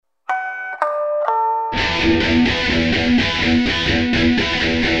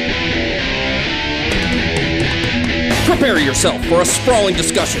Prepare yourself for a sprawling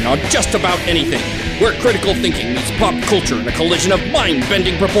discussion on just about anything, where critical thinking meets pop culture in a collision of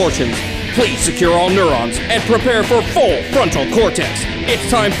mind-bending proportions. Please secure all neurons and prepare for full frontal cortex. It's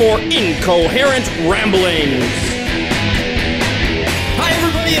time for Incoherent Ramblings. Hi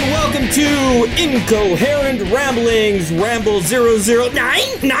everybody and welcome to Incoherent Ramblings, Ramble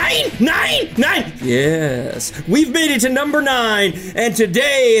 0099999. Yes, we've made it to number 9, and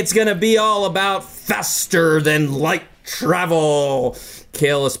today it's gonna be all about faster than light travel.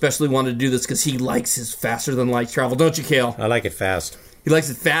 Kale especially wanted to do this because he likes his faster than light travel, don't you, Kale? I like it fast. He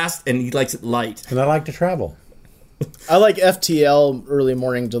likes it fast and he likes it light. And I like to travel. I like FTL, early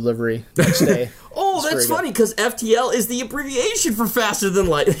morning delivery, next day. Oh, that's funny because FTL is the abbreviation for faster than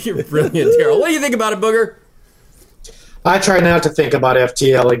light. You're brilliant, Daryl. What do you think about it, Booger? I try not to think about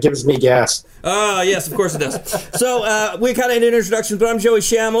FTL. It gives me gas. Yes, of course it does. So, we kind of had an introduction, but I'm Joey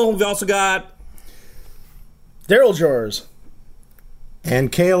Schammel. We've also got Daryl Jors.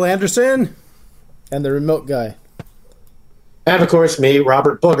 And Kale Anderson. And the remote guy. And, of course, me,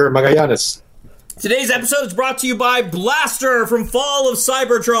 Robert Booger Magallanes. Today's episode is brought to you by Blaster from Fall of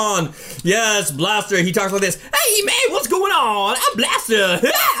Cybertron. Yes, Blaster. He talks like this. Hey, man, what's going on? I'm Blaster.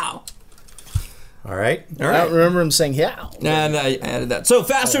 All right. All I right. don't remember him saying yeah. And I added that. So,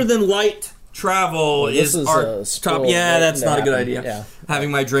 faster than light travel This is our a top. spoil Yeah, that's waiting not to a good happen. idea. Yeah.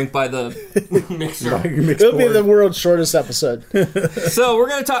 Having my drink by the mixer. It'll be the world's shortest episode. So we're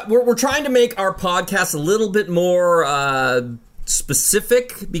going to talk. We're trying to make our podcast a little bit more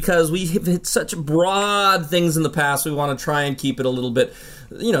specific because we have hit such broad things in the past. We want to try and keep it a little bit,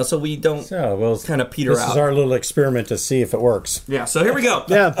 so we don't kind of peter out. This is our little experiment to see if it works. Yeah. So here we go.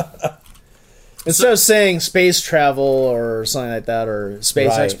 Yeah. Instead of saying space travel or something like that, or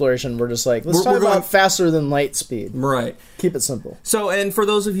space exploration, we're just like, let's talk about faster than light speed. Right. Keep it simple. So, and for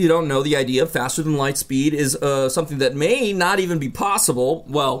those of you who don't know, the idea of faster than light speed is something that may not even be possible,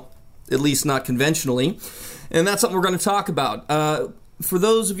 well, at least not conventionally, and that's something we're going to talk about. For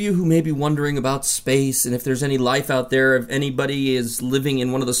those of you who may be wondering about space and if there's any life out there, if anybody is living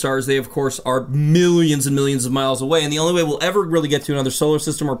in one of the stars, they, of course, are millions and millions of miles away, and the only way we'll ever really get to another solar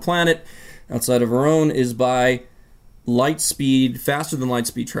system or planet outside of our own is by light speed, faster than light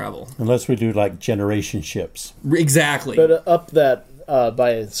speed travel. Unless we do like generation ships. Exactly. But up that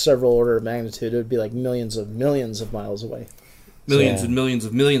by several order of magnitude, it would be like millions of miles away. Millions and millions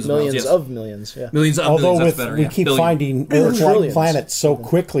of millions of miles. Millions of millions, yeah. Millions of Although millions, that's better. we keep finding Earth-like planets so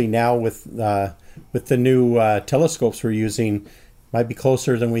quickly now with the new telescopes we're using, might be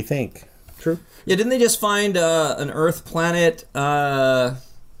closer than we think. True. Yeah, didn't they just find an Earth planet?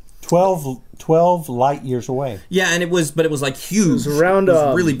 12 light years away. Yeah, and it was like huge. It was around,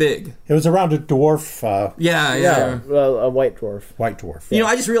 really big. It was around a dwarf. Yeah. A white dwarf. White dwarf. You know,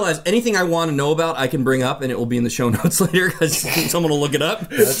 I just realized anything I want to know about, I can bring up, and it will be in the show notes later because someone will look it up.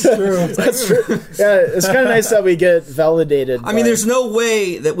 That's true. That's true. Yeah, it's kind of nice that we get validated. I mean, there's no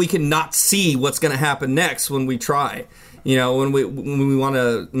way that we can not see what's going to happen next when we try. When we want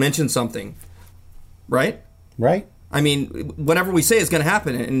to mention something, right? Right. I mean, whatever we say is going to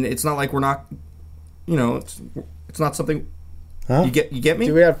happen, and it's not like we're not, it's not something. Huh? You get me?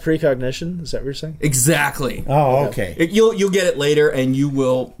 Do we have precognition? Is that what you're saying? Exactly. Oh, okay. You'll get it later, and you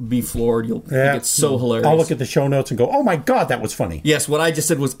will be floored. You'll think it's so hilarious. I'll look at the show notes and go, "Oh my God, that was funny." Yes, what I just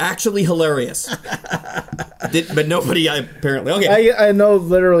said was actually hilarious, but nobody apparently. Okay, I know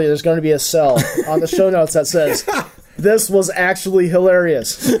literally there's going to be a cell on the show notes that says, "This was actually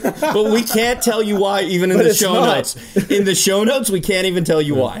hilarious." but we can't tell you why, even in the show notes. In the show notes, we can't even tell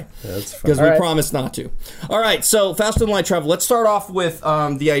you why. That's fine. Because we promised not to. All right, so faster than light travel. Let's start off with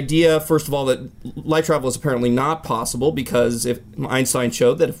the idea, first of all, that light travel is apparently not possible because if Einstein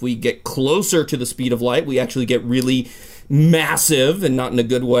showed that if we get closer to the speed of light, we actually get really massive and not in a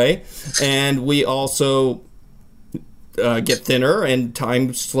good way. And we also get thinner and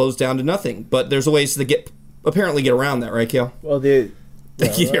time slows down to nothing. But there's ways to apparently get around that, right, Kale? Well,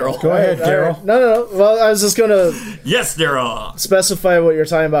 Thank you, Daryl. Go ahead, Daryl. No. Well, I was just going to Yes, Daryl. specify what you're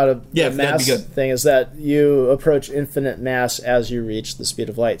talking about. Yeah, The that'd mass be good. thing is that you approach infinite mass as you reach the speed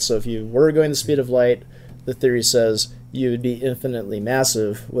of light. So if you were going the speed of light, the theory says you would be infinitely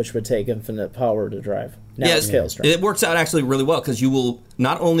massive, which would take infinite power to drive. It works out actually really well because you will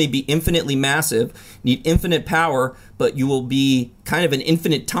not only be infinitely massive, need infinite power, but you will be kind of an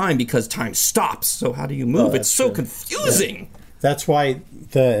infinite time because time stops. So how do you move? It's so confusing. That's why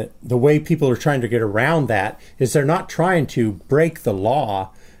the way people are trying to get around that is they're not trying to break the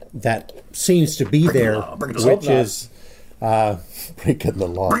law that seems to be there, which is breaking the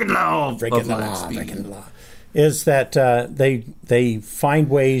law. Breaking the law. Breaking the law. Is that they find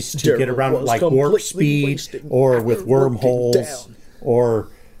ways to get around it, like warp speed or with wormholes or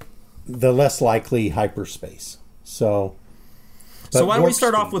the less likely hyperspace. So why don't we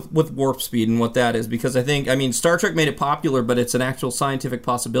start off with warp speed and what that is? Because I mean, Star Trek made it popular, but it's an actual scientific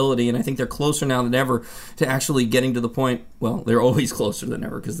possibility, and I think they're closer now than ever to actually getting to the point, well, they're always closer than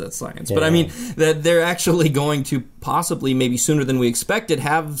ever because that's science. Yeah. But I mean, that they're actually going to possibly, maybe sooner than we expected,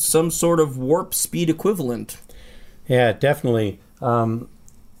 have some sort of warp speed equivalent. Yeah, definitely. It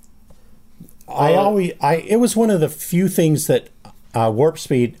was one of the few things that warp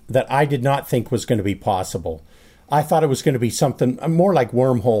speed that I did not think was going to be possible. I thought it was going to be something more like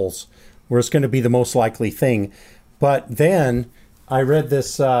wormholes, where it's going to be the most likely thing. But then I read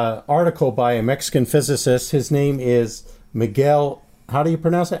this article by a Mexican physicist. His name is Miguel, how do you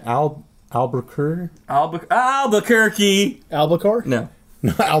pronounce it? Albuquerque? Albuquerque. Albacore? No.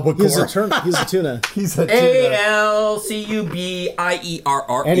 Albacore. He's a tuna. He's a tuna. Alcubierre.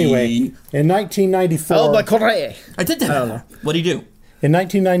 Anyway, in 1994... Albacore. I did that. I don't know. What do you do? In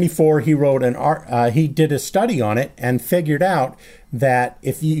 1994, he wrote he did a study on it and figured out that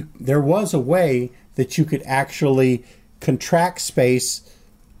there was a way that you could actually contract space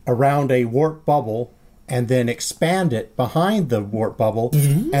around a warp bubble and then expand it behind the warp bubble,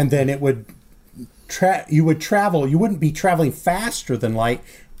 and then it would you would travel. You wouldn't be traveling faster than light,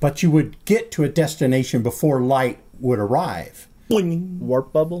 but you would get to a destination before light would arrive. Boing.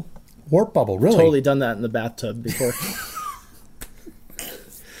 Warp bubble. Warp bubble, really? Totally done that in the bathtub before.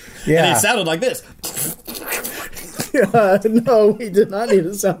 Yeah. And it sounded like this. No, we did not need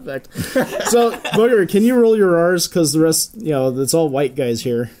a sound effect. So, Booger, can you roll your R's? Because the rest, it's all white guys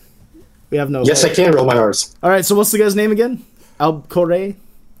here. We have no... Yes, I can roll my R's. All right, so what's the guy's name again? Albacore?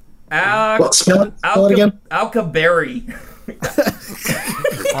 Spell it again? Alcubierre.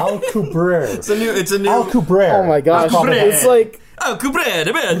 Alcubierre. It's a new... Alcubierre. Oh my gosh. It's like... Alcubierre.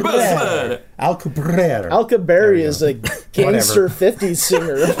 Alcubierre is a gangster 50s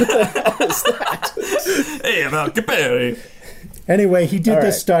singer. What the hell is that? Hey, I'm Alcubierre. Anyway, he did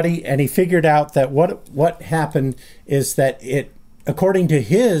this study, and he figured out that what happened is that according to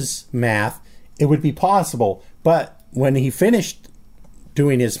his math, it would be possible. But when he finished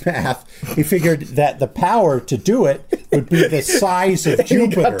doing his math, he figured that the power to do it would be the size of Jupiter.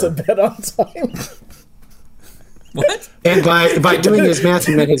 He got to bed on time. What? And by doing his math,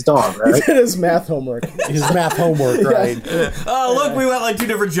 he meant his dog, right? He did his math homework. Right. Oh, look, we went like two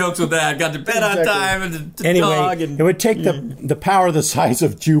different jokes with that. Got to bed on time and dog. And... it would take the power the size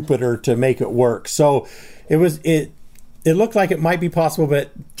of Jupiter to make it work. So it looked like it might be possible,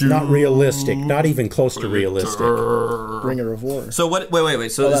 but not realistic. Not even close to realistic. Bringer of War. So what?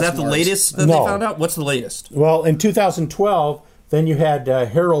 Wait. So is that the latest that they found out? What's the latest? Well, in 2012, then you had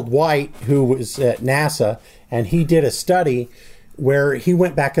Harold White, who was at NASA, and he did a study where he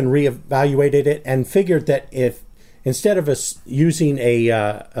went back and reevaluated it and figured that if instead of using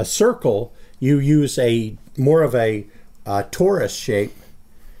a circle, you use more of a torus shape,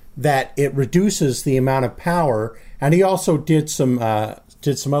 that it reduces the amount of power. And he also did some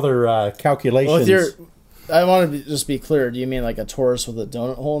other calculations. Well, I want to just be clear. Do you mean like a torus with a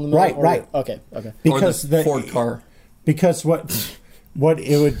donut hole in the middle? Right. Okay. Because the Ford car. Because what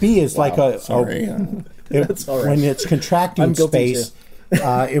it would be is like when it's contracting space,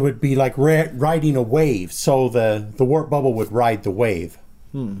 it would be like riding a wave. So the warp bubble would ride the wave.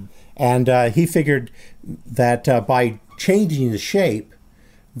 And he figured that by changing the shape,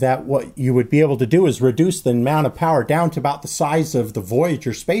 that what you would be able to do is reduce the amount of power down to about the size of the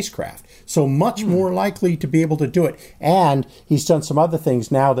Voyager spacecraft. So much more likely to be able to do it. And he's done some other things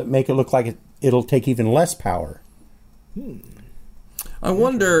now that make it look like it'll take even less power. I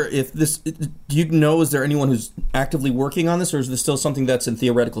wonder if this... Do you know, is there anyone who's actively working on this, or is this still something that's in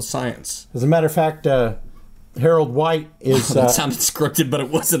theoretical science? As a matter of fact, Harold White is... that sounded scripted, but it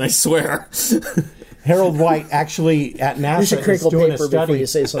wasn't, I swear. Harold White actually at NASA is doing a study before you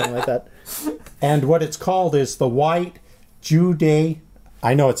say something like that. And what it's called is the White Jude.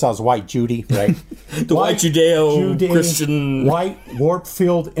 I know it sounds White Judy, right? The White Judeo-Christian... White Warp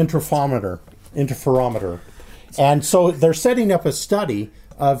Field Interferometer. And so they're setting up a study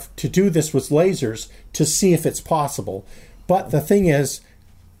to do this with lasers to see if it's possible. But the thing is,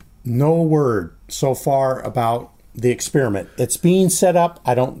 no word so far about the experiment. It's being set up.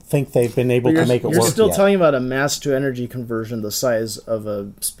 I don't think they've been able to make it work yet. You're still talking about a mass to energy conversion the size of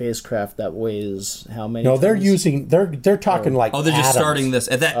a spacecraft that weighs how many No, tons? they're talking like they're just atoms. starting this.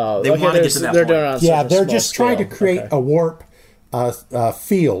 They want to get to that they're point. doing it on Yeah, such a they're small just trying to scale. create a warp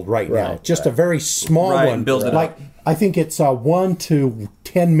field right now. Just a very small one. Build it like up. I think it's 1 to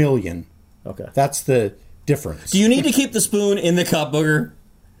 10 million. Okay. That's the difference. Do you need to keep the spoon in the cup, Booger?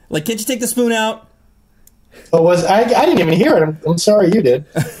 Like, can't you take the spoon out? Oh, I didn't even hear it. I'm sorry you did.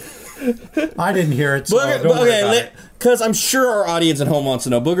 I didn't hear it, so don't worry about it. Because I'm sure our audience at home wants to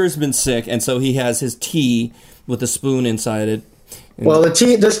know. Booger's been sick, and so he has his tea with a spoon inside it. Well,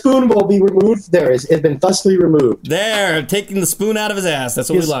 the spoon will be removed. There, it's been thusly removed. There, taking the spoon out of his ass. That's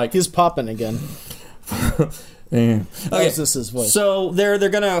what we like. He's popping again. Okay. Is this his voice? So they're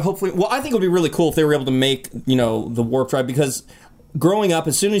gonna hopefully. Well, I think it would be really cool if they were able to make the warp drive, because growing up,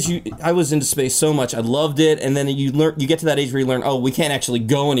 as soon as I was into space so much, I loved it, and then you get to that age where you learn, oh, we can't actually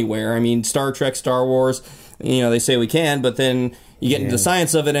go anywhere. I mean, Star Trek, Star Wars, they say we can, but then you get into the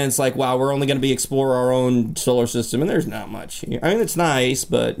science of it, and it's like, wow, we're only going to explore our own solar system, and there's not much here. I mean, it's nice,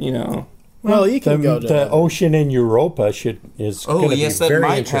 but Well, you can go to the ocean in Europa is going to be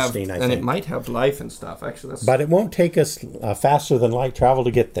very interesting. I think, and it might have life and stuff. Actually, but it won't take us faster than light travel to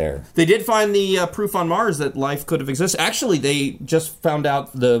get there. They did find the proof on Mars that life could have existed. Actually, they just found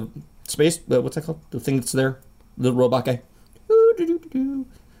out the space. What's that called? The thing that's there, the robot guy.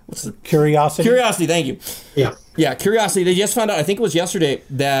 What's the Curiosity? Curiosity. Thank you. Yeah. Curiosity. They just found out. I think it was yesterday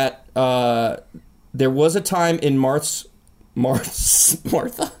that there was a time in Mars's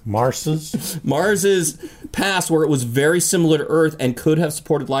past where it was very similar to Earth and could have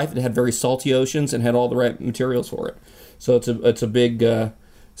supported life. It had very salty oceans and had all the right materials for it. So it's a big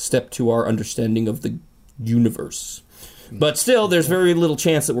step to our understanding of the universe. But still, there's very little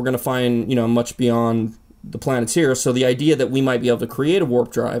chance that we're going to find much beyond the planets here. So the idea that we might be able to create a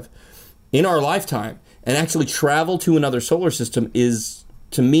warp drive in our lifetime and actually travel to another solar system is,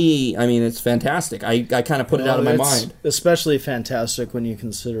 to me, I mean, it's fantastic. I kind of put it out of my mind. Especially fantastic when you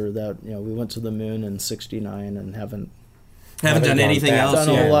consider that we went to the moon in '69 and haven't done anything else. Done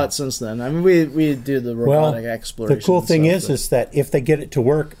a whole lot since then. I mean, we do the robotic exploration. The cool thing is that if they get it to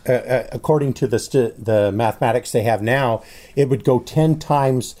work according to the mathematics they have now, it would go 10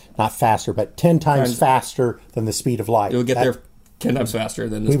 times not faster, but 10 times faster than the speed of light. It would get there 10 times faster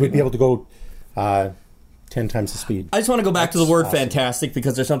than we would be able to go 10 times the speed. I just want to go back to the word fantastic,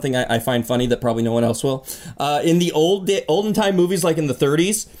 because there's something I find funny that probably no one else will. In the olden time movies, like in the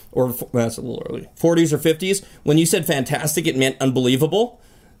 30s, or that's a little early, 40s or 50s, when you said fantastic, it meant unbelievable.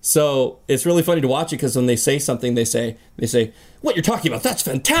 So it's really funny to watch it, because when they say something, they say, what you're talking about, that's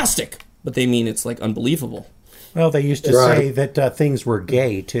fantastic. But they mean it's like unbelievable. Well, they used to say that things were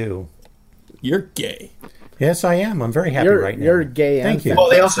gay, too. You're gay. Yes, I am. I'm very happy right now. You're gay. Thank you. Well,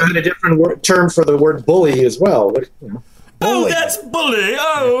 they also had a different term for the word bully as well. Oh, that's bully.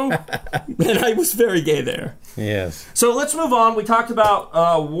 Oh. And I was very gay there. Yes. So let's move on. We talked about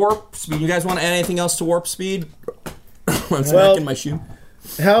warp speed. You guys want to add anything else to warp speed? I'm back in my shoe.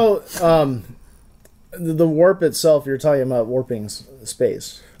 How the warp itself, you're talking about warping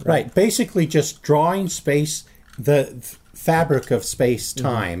space. Right. Basically just drawing space, the fabric of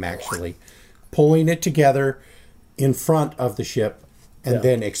space-time, actually. Pulling it together in front of the ship and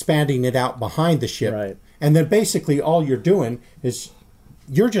then expanding it out behind the ship. Right. And then basically all you're doing is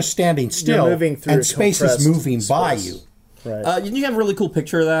you're just standing still and space is moving by you. Right. You have a really cool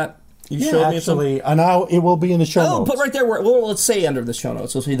picture of that? You showed me actually, and it will be in the show notes. Put right there. Let's say under the show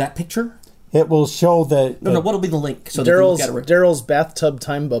notes. We'll see that picture. It will show No, what'll be the link? So Daryl's bathtub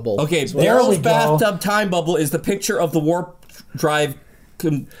time bubble. Okay, Daryl's bathtub time bubble is the picture of the warp drive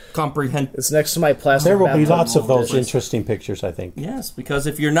comprehend. It's next to my plastic. There will be lots of those interesting pictures, I think. Yes, because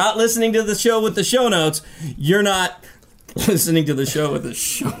if you're not listening to the show with the show notes, you're not listening to the show with the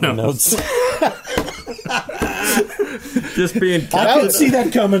show notes. Just being. I could see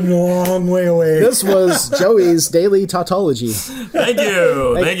that coming a long way away. This was Joey's daily tautology. Thank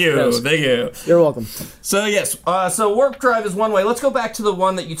you. You're welcome. So yes, so warp drive is one way. Let's go back to the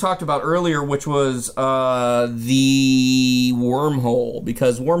one that you talked about earlier, which was the wormhole,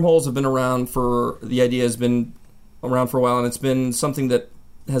 because wormholes have been around for. The idea has been around for a while, and it's been something that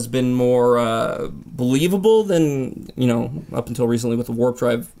has been more believable than up until recently with the warp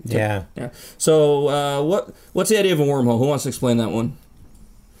drive. Yeah. So what's the idea of a wormhole? Who wants to explain that one?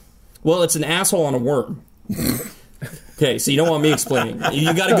 Well, it's an asshole on a worm. Okay, so you don't want me explaining.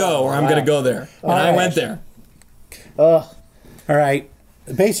 You got to go, or I'm going to go there. And I went there. All right.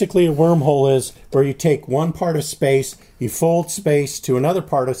 Basically, a wormhole is where you take one part of space, you fold space to another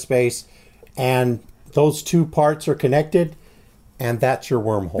part of space, and those two parts are connected. And that's your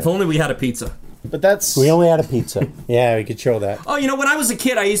wormhole. If only we had a pizza. But we only had a pizza. Yeah, we could show that. Oh, when I was a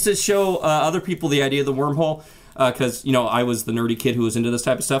kid, I used to show other people the idea of the wormhole because I was the nerdy kid who was into this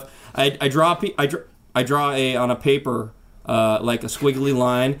type of stuff. I draw on a paper like a squiggly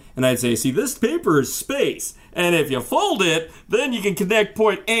line, and I'd say, see, this paper is space, and if you fold it, then you can connect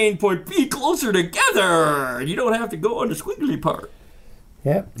point A and point B closer together. You don't have to go on the squiggly part.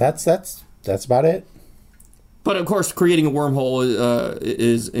 Yeah, that's about it. But of course, creating a wormhole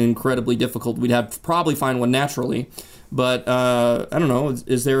is incredibly difficult. We'd have to probably find one naturally. But I don't know.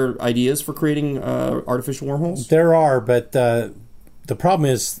 Is there ideas for creating artificial wormholes? There are, but the problem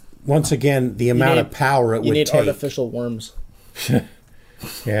is, once again, the amount of power it would take. You need artificial worms.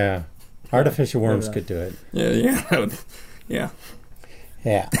 Yeah, artificial worms could do it.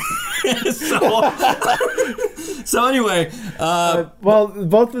 Yeah. So anyway, well,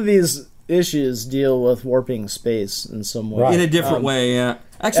 both of these issues deal with warping space in some way. Right. in a different way. Yeah.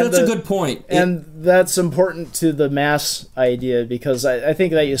 Actually, that's a good point. And that's important to the mass idea, because I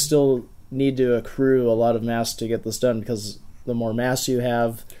think that you still need to accrue a lot of mass to get this done, because the more mass you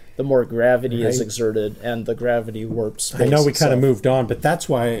have, the more gravity is exerted, and the gravity warps space. I know we kind of itself. moved on, but that's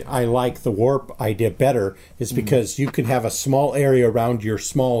why I like the warp idea better, is because you can have a small area around your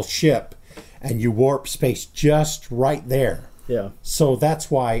small ship, and you warp space just right there. Yeah. So that's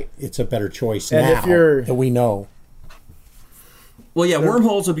why it's a better choice And now if you're- that we know. Well, yeah,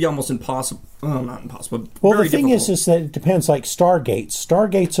 wormholes would be almost impossible. Well, not impossible. But Well, very the thing difficult. is that it depends. Like Stargates.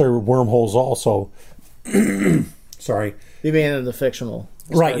 Stargates are wormholes also. Sorry. You mean in the fictional?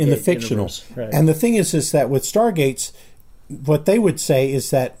 Right, in the Stargate fictional. universe. Right. And the thing is that with Stargates, what they would say is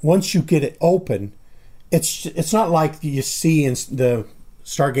that once you get it open, it's not like you see in the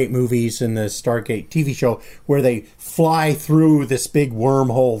Stargate movies and the Stargate TV show where they fly through this big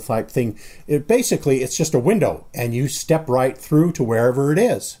wormhole type thing. It's just a window, and you step right through to wherever it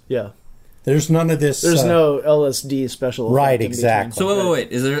is. Yeah. There's none of this. There's no LSD special effect Right, in exactly. So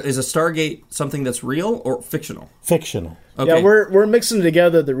wait. Is a Stargate something that's real or fictional? fictional. Okay. Yeah, we're mixing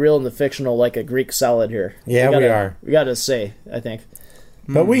together the real and the fictional like a Greek salad here. Yeah, we are. We got to say, I think.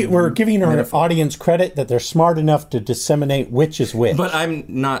 But we're giving our audience credit that they're smart enough to disseminate which is which. But I'm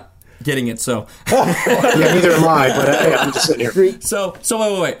not getting it. So Yeah, neither am I, but I'm just sitting here. so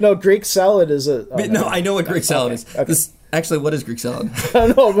wait. No, Greek salad is a... No, I know what Greek salad is. Okay. Actually, what is Greek salad? I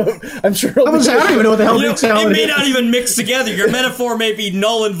don't know, but I'm sure... I don't even know what the hell Greek It salad may is. not even mix together. Your metaphor may be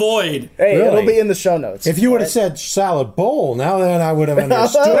null and void. Hey, Really? it'll be in the show notes. If you would have said salad bowl, now then I would have There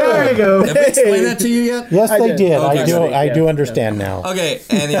understood. you go. Have they explained that to you yet? Yes, I they did. did. Okay. I do Yeah. understand now. Okay,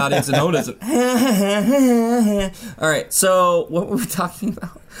 and the audience at home doesn't. All right, so what were we talking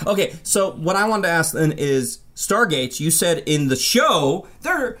about? Okay, so what I wanted to ask then is Stargates. You said in the show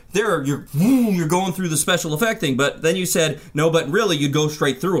you're going through the special effect thing, but then you said no, but really you'd go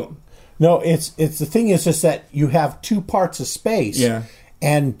straight through them. No, it's the thing is just that you have two parts of space, Yeah.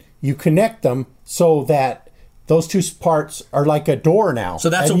 and you connect them so that those two parts are like a door now. So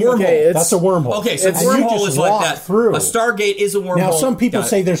that's And a wormhole. That's a wormhole. Okay, so And you wormhole just is like walk that. through. A Stargate is a wormhole. Now, some people Got it.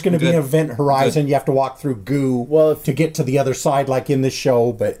 say there's going to be Good. an event horizon. You have to walk through goo Well, to get to the other side, like in the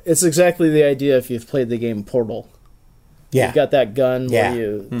show. But It's exactly the idea if you've played the game Portal. yeah, You've got that gun Yeah. where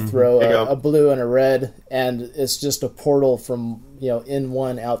you throw There you go. a blue and a red, and it's just a portal from, in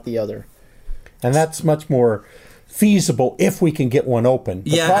one, out the other. and that's much more feasible if we can get one open. The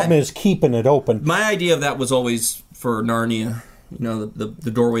Yeah, problem is keeping it open. My idea of that was always for Narnia. You know, the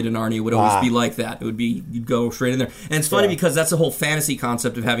doorway to Narnia would always be like that. It would be, you'd go straight in there. And it's funny because that's the whole fantasy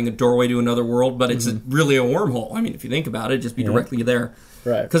concept of having a doorway to another world, but it's really a wormhole. I mean, if you think about it, it'd just be directly there.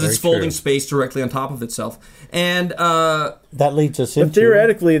 Right. Because it's Very folding true. space directly on top of itself. And, That leads us But into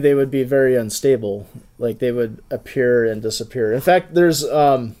theoretically, they would be very unstable. Like, they would appear and disappear. In fact, there's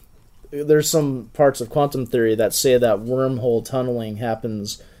some parts of quantum theory that say that wormhole tunneling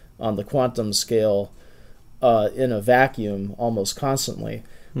happens on the quantum scale in a vacuum almost constantly.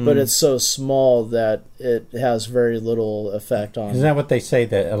 But it's so small that it has very little effect on... Isn't that what they say,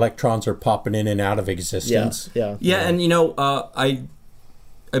 that electrons are popping in and out of existence? Yeah. yeah, and,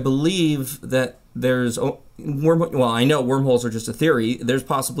 I believe that there's... Well, I know wormholes are just a theory. There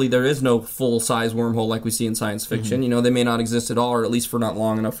is no full-size wormhole like we see in science fiction. They may not exist at all, or at least for not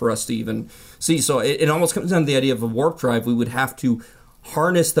long enough for us to even see. So it almost comes down to the idea of a warp drive. We would have to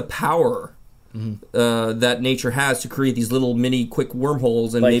harness the power that nature has to create these little mini quick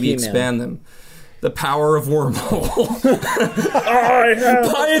wormholes and Like maybe He-Man. expand them. The power of wormhole. I have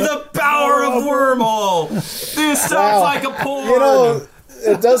By the power of wormhole. This sounds Wow. like a porn.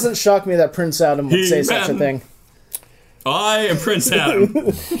 It doesn't shock me that Prince Adam would say such a He-Man. thing. I am Prince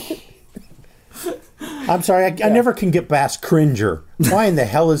Adam. I'm sorry, I never can get past Cringer. Why in the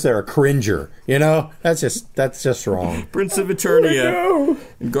hell is there a Cringer? You know, that's just wrong. Prince of Eternia,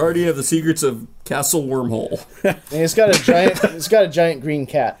 guardian of the secrets of Castle Wormhole. And he's got a giant green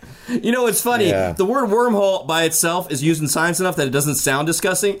cat. You know, it's funny. Yeah. The word wormhole by itself is used in science enough that it doesn't sound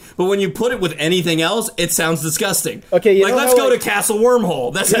disgusting, but when you put it with anything else, it sounds disgusting. Okay, you like know let's how, go like- to Castle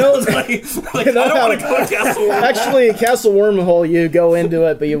Wormhole. That sounds like I don't want to go to Castle Wormhole. Actually, Castle Wormhole, you go into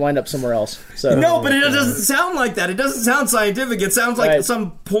it, but you wind up somewhere else. So No, but it doesn't sound like that. It doesn't sound scientific. It sounds like Right.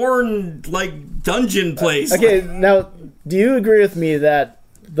 some porn, like, dungeon place. Okay, now, do you agree with me that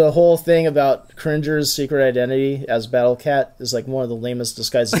the whole thing about Cringer's secret identity as Battle Cat is like one of the lamest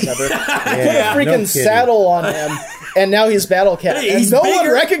disguises ever? Yeah, Freaking no kidding. saddle on him, and now he's Battle Cat, Hey, and he's no bigger.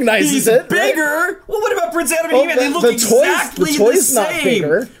 one recognizes He's it. bigger. Right? Well, what about Prince Adam and Well, He-Man? They look the toys- exactly the toys the not same.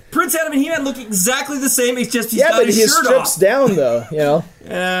 bigger. Prince Adam and He-Man look exactly the same. It's just he's Yeah, got but his he shirt strips off. down though. You know,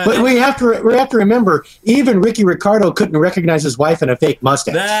 But we have to remember, even Ricky Ricardo couldn't recognize his wife in a fake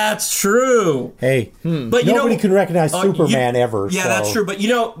mustache. That's true. Hey, But you nobody know, can recognize Superman you- ever. Yeah, so. that's true. But you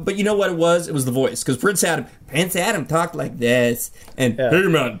know what it was? It was the voice. Because Prince Adam talked like this, and hey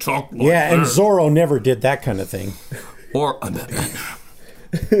man, talk like Yeah, and this. Zorro never did that kind of thing. Or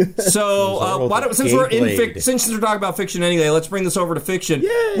so why don't, since we're in Blade. since we're talking about fiction anyway, let's bring this over to fiction.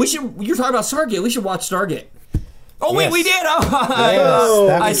 Yay. We should. You're talking about Stargate. We should watch Stargate. Oh wait, Yes. we did. Oh, Yes,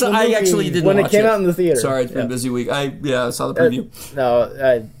 that was I actually didn't when it watch came out in the theater. Sorry, it's been a busy week. I saw the preview. No,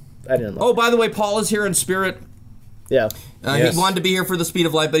 I didn't. Oh, by the way, Paul is here in spirit. Yeah. Yes. He wanted to be here for the speed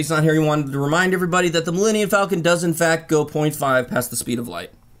of light, but he's not here. He wanted to remind everybody that the Millennium Falcon does, in fact, go 0.5 past the speed of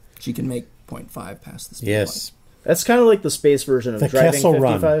light. She can make 0.5 past the speed Yes. That's kind of like the space version of The driving Kessel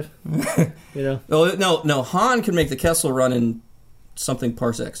Run. 55. You know, of light. Oh, no. Han can make the Kessel Run in something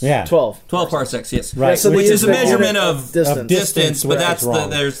parsecs. Yeah. 12. 12 parsecs, yes. Right. so they Which use is a the measurement unit of distance. distance, but which that's is wrong.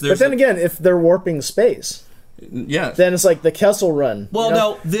 there's But then again, if they're warping space, yeah. then it's like the Kessel Run. Well, you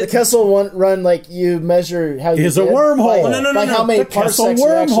know? no, the- the Kessel run, like you measure how you Is a did wormhole. by, No, by how many the Kessel parsecs you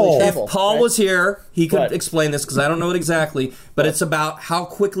actually wormhole. travel. If Paul right? was here, he could What? explain this because I don't know it exactly. But it's about how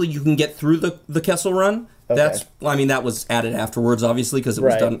quickly you can get through the Kessel Run. That's, well, I mean, that was added afterwards, obviously, because it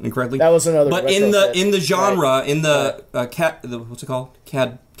was Right. done incorrectly. That was another But retrofit. in the genre, Right. in the what's it called?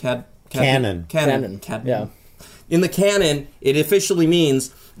 Canon. Canon. Yeah. In the canon, it officially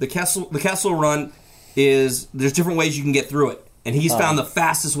means the Kessel Run is there's different ways you can get through it, and he's found the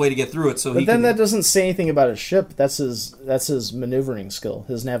fastest way to get through it. So But then that doesn't say anything about his ship. That's his maneuvering skill,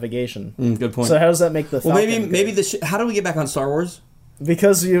 his navigation. good point. So how does that make the well, Falcon maybe good? how do we get back on Star Wars?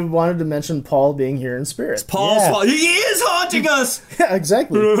 Because you wanted to mention Paul being here in spirit. Paul's Yeah. he is haunting us. Yeah,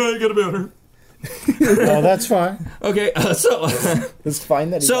 exactly. I gotta be on her. Oh, that's fine. Okay, so It's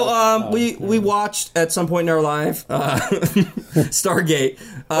fine that he does. we watched at some point in our life Stargate.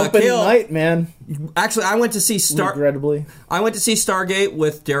 Open Kale, night, man. actually, I went to see Regrettably. Stargate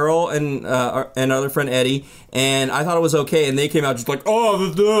with Daryl and other friend Eddie, and I thought it was okay. And they came out just like, "Oh,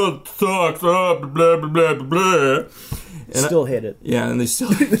 this sucks," blah blah blah blah blah. Still hate it. Yeah, and they still.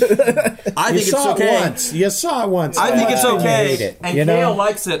 I think it's saw okay. it once. You saw it once. I think it's Why didn't you okay, hate it? and You know? Kale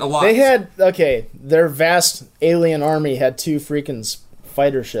likes it a lot. They had their vast alien army had 2 freaking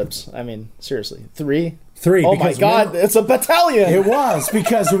fighter ships. I mean, seriously, 3. 3. Oh my because God, remember- it's a battalion. It was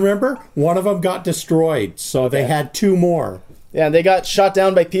because remember one of them got destroyed, so they had 2 more. Yeah, they got shot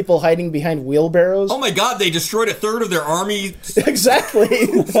down by people hiding behind wheelbarrows. Oh my God! They destroyed a third of their army, Exactly.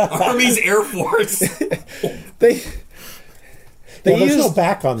 army's air force. they Well, there's used no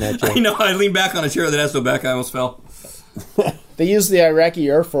back on that, I Joe. know. I leaned back on a chair that has no back. I almost fell. they used the Iraqi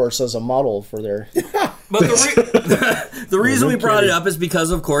Air Force as a model for their. But the reason we brought it up is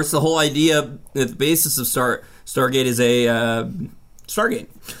because, of course, the whole idea, the basis of Stargate is a Stargate,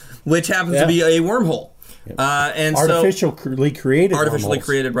 which happens to be a wormhole. And Artificially created. artificially almost.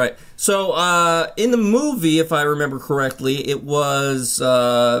 created, right? So in the movie, if I remember correctly, it was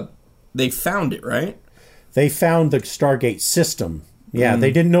they found it, right? They found the Stargate system. Yeah,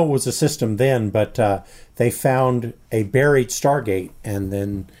 they didn't know it was a system then, but they found a buried Stargate, and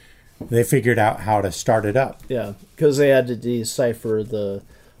then they figured out how to start it up. Yeah, because they had to decipher the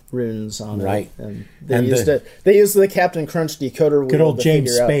runes on Right. it, and they And used the- it. They used the Captain Crunch decoder wheel. Good old to James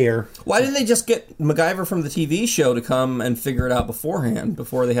figure out. Spayer. Why didn't they just get MacGyver from the TV show to come and figure it out beforehand,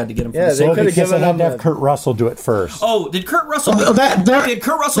 before they had to get him from Yeah, the they Well, could have because they given had to him have Kurt Russell do it first. Oh, did Kurt Russell Well, that did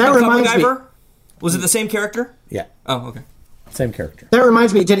Kurt Russell that become reminds me. MacGyver? Was it the same character? Yeah, Oh, okay. same character. That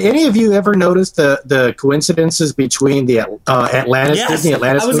reminds me. Did any of you ever notice the coincidences between the Atlantis Yes, Disney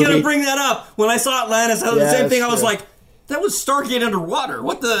Atlantis I was going movie? to bring that up. When I saw Atlantis, I was the Yeah, same thing. I that's was true. like, that was Stargate underwater.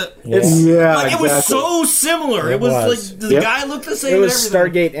 What the? It's, Yeah, Like, it was exactly. so similar. It was, was. like, the Yep. guy looked the same it was and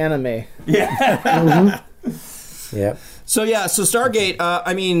everything. Stargate anime. Yep. So Stargate.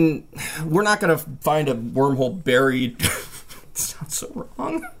 I mean, we're not going to find a wormhole buried. It sounds so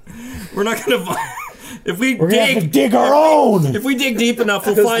wrong. We're not going to find. If we dig our own. If we dig deep enough,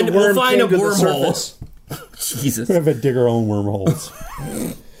 we'll find a wormhole. Jesus. We have to dig our own wormholes.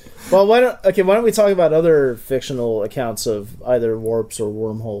 Well, why don't we talk about other fictional accounts of either warps or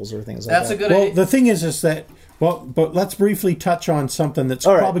wormholes or things like that? That's a good Well, idea. the thing is that. Well, but let's briefly touch on something that's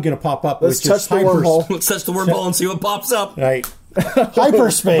probably going to pop up. Let's touch the wormhole. Let's touch the wormhole and see what pops up. Right.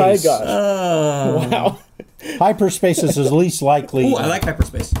 Hyperspace. My gosh. Wow. Hyperspace is the least likely. Ooh, I like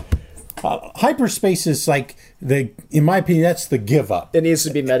hyperspace. Hyperspace is like in my opinion, that's the give up. It needs to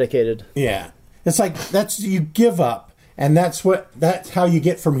be medicated. Yeah. It's like you give up, and that's how you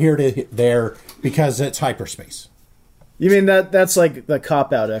get from here to there because it's hyperspace. You mean that's like the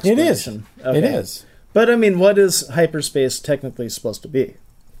cop-out explanation? It is. Okay. It is. But I mean, what is hyperspace technically supposed to be?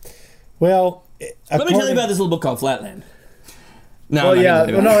 Well, let me tell you about this little book called Flatland. No,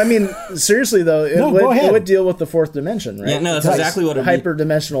 I mean, seriously though, it would deal with the fourth dimension, right? Yeah, no, that's exactly what it would be.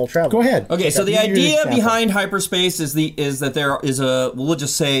 Hyperdimensional travel. Go ahead. Okay, so the idea behind hyperspace is that there is we'll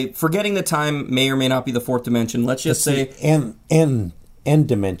just say, forgetting the time may or may not be the fourth dimension. Let's just say end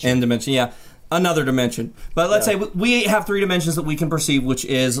dimension. End dimension, yeah. Another dimension. But let's say we have three dimensions that we can perceive, which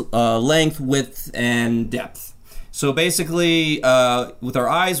is length, width, and depth. So basically, with our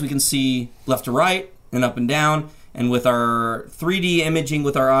eyes, we can see left to right and up and down. And with our 3D imaging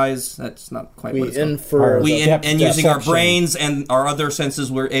with our eyes, that's not quite what it's infer. And using our brains and our other senses,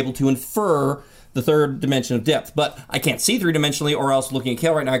 we're able to infer the third dimension of depth. But I can't see three-dimensionally, or else looking at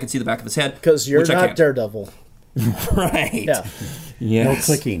Cale right now, I can see the back of his head. Because you're not Daredevil. Right. Yeah. Yes. No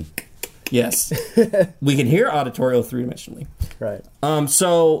clicking. Yes. We can hear auditorio three-dimensionally. Right.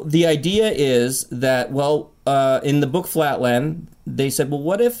 So the idea is that, in the book Flatland, they said, well,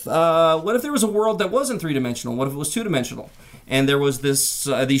 what if there was a world that wasn't three-dimensional? What if it was two-dimensional? And there was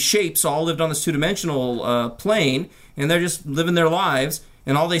these shapes all lived on this two-dimensional plane, and they're just living their lives,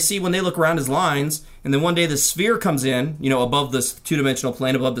 and all they see when they look around is lines, and then one day the sphere comes in, above this two-dimensional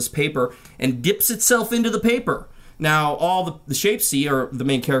plane, above this paper, and dips itself into the paper. Now, all the shapes see, or the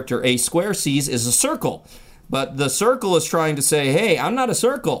main character A Square sees, is a circle. But the circle is trying to say, hey, I'm not a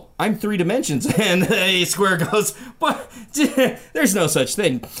circle. I'm three dimensions. And A Square goes, what? There's no such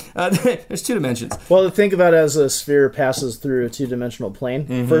thing. There's two dimensions. Well, think about it as a sphere passes through a two-dimensional plane.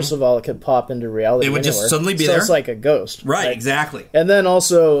 Mm-hmm. First of all, it could pop into reality. It would anywhere. just suddenly be there. So it's like a ghost. Right, exactly. And then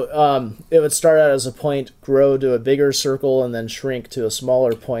also, it would start out as a point, grow to a bigger circle, and then shrink to a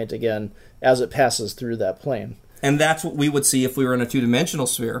smaller point again as it passes through that plane. And that's what we would see if we were in a two-dimensional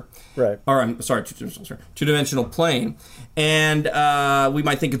sphere. Right. Or, I'm sorry, two-dimensional sphere. Two-dimensional plane. And we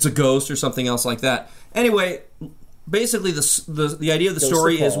might think it's a ghost or something else like that. Anyway, basically the idea of the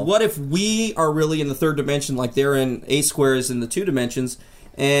story is, what if we are really in the third dimension, like they're in A Square is in the two dimensions,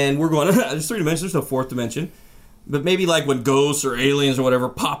 and we're going, there's three dimensions, there's no fourth dimension. But maybe like when ghosts or aliens or whatever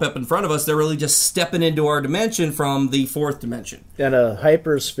pop up in front of us, they're really just stepping into our dimension from the fourth dimension. And a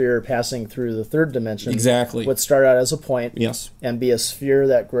hypersphere passing through the third dimension would start out as a point, and be a sphere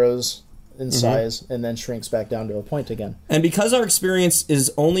that grows in size and then shrinks back down to a point again. And because our experience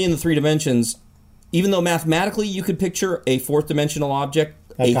is only in the three dimensions, even though mathematically you could picture a fourth dimensional object,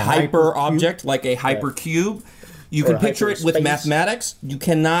 like a hyper object, like a hypercube, you can picture it with mathematics. You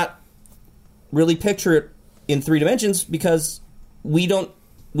cannot really picture it in three dimensions because we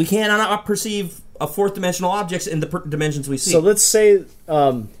cannot perceive a fourth dimensional objects in the dimensions we see. So let's say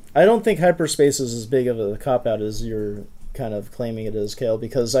I don't think hyperspace is as big of a cop-out as you're kind of claiming it is, Cale,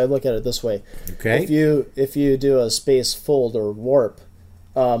 because I look at it this way. Okay. If you do a space fold or warp,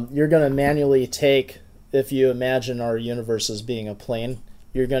 you're going to manually take, if you imagine our universe as being a plane,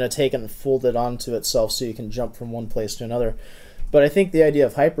 you're going to take it and fold it onto itself so you can jump from one place to another. But I think the idea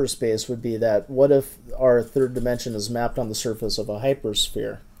of hyperspace would be that, what if our third dimension is mapped on the surface of a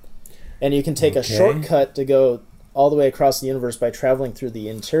hypersphere? And you can take a shortcut to go all the way across the universe by traveling through the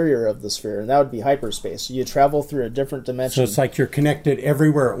interior of the sphere, and that would be hyperspace. You travel through a different dimension. So it's like you're connected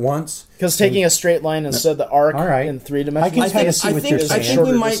everywhere at once? Because taking a straight line instead of the arc in three dimensions. I can see what you're saying. I think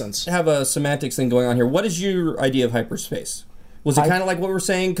we might have a semantics thing going on here. What is your idea of hyperspace? Was it kind of like what we were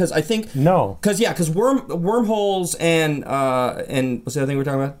saying? Because I think because wormholes and what's the other thing we're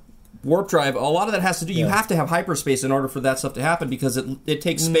talking about? Warp drive. A lot of that has to do. You have to have hyperspace in order for that stuff to happen because it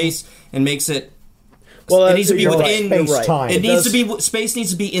takes space and makes it. Well, it needs to be within space-time. Space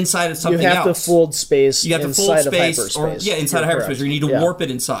needs to be inside of something else. You have to fold space. You have to fold space, inside of hyperspace. Or you need to warp it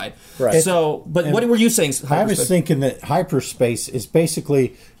inside. Right. So, but what were you saying? I was thinking that hyperspace is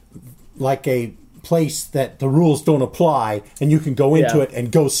basically like a place that the rules don't apply, and you can go into it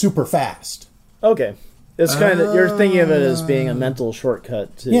and go super fast. Okay. It's kind of, you're thinking of it as being a mental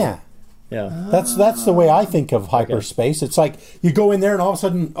shortcut too. Yeah. Yeah. That's the way I think of hyperspace. It's like you go in there and all of a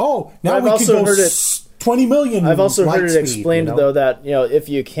sudden, now we can go 20 million. I've also heard it explained, speed, though, that if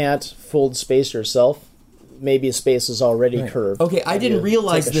you can't fold space yourself, maybe space is already curved. Okay, I didn't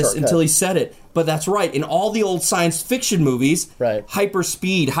realize this until he said it, but that's right. In all the old science fiction movies,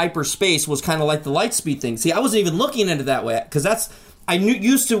 hyperspeed, hyperspace was kind of like the light speed thing. See, I wasn't even looking into it that way, because I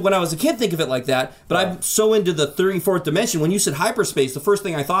used to, when I was a kid, think of it like that, but I'm so into the third and fourth dimension. When you said hyperspace, the first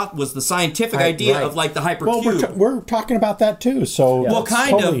thing I thought was the scientific idea of like the hypercube. Well, we're talking about that too. So well,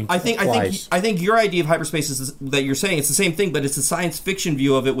 kind of. I think your idea of hyperspace is that you're saying it's the same thing, but it's the science fiction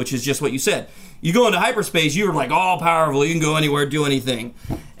view of it, which is just what you said. You go into hyperspace, you're like all powerful. You can go anywhere, do anything,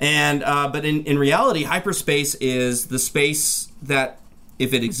 and but in reality, hyperspace is the space that,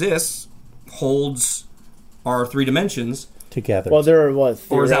 if it exists, holds our three dimensions together. Well, there are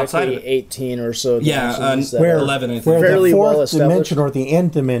theoretically 18 or so dimensions. Where 11, I think. Where the fourth dimension or the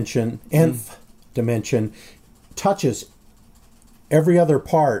nth dimension touches every other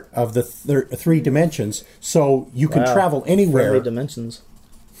part of the three dimensions, so you can travel anywhere. 3 dimensions.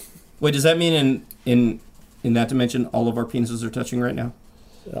 Wait, does that mean in that dimension all of our penises are touching right now?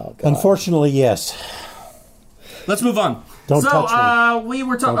 Oh, God. Unfortunately, yes. Let's move on. Don't touch me. We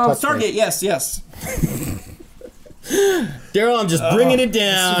were talking. Oh, Stargate. Yes. Daryl, I'm just bringing it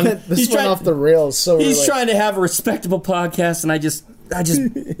down. This went off the rails. So he's trying to have a respectable podcast, and I just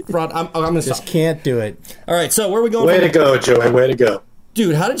brought. I'm gonna just can't do it. All right, so where are we going? Way to go, Joey. Way to go,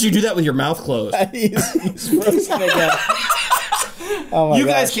 dude. How did you do that with your mouth closed? he's frozen again. Oh you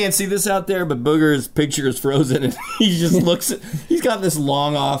guys can't see this out there, but Booger's picture is frozen, and he just looks. He's got this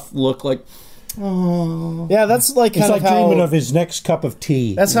long off look, like. Oh. Yeah, that's like kind of dreaming of his next cup of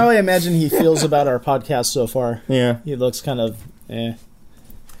tea. That's how I imagine he feels about our podcast so far. Yeah, he looks kind of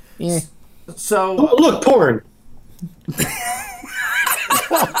So look, porn.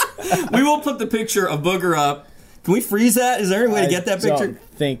 We will put the picture of Booger up. Can we freeze that? Is there any way to get that picture? I don't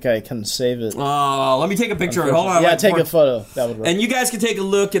think I can save it. Oh, let me take a picture of it. Hold on. Yeah, take a photo. That would work. And you guys can take a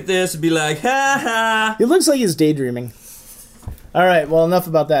look at this and be like, ha ha. It looks like he's daydreaming. All right, well, enough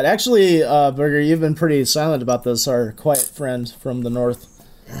about that. Actually, Burger, you've been pretty silent about this, our quiet friend from the north.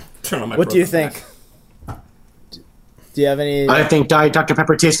 What do you think? Do you have any... I think Diet Dr.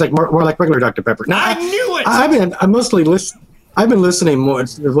 Pepper tastes like more like regular Dr. Pepper. No, I knew it! I've been listening more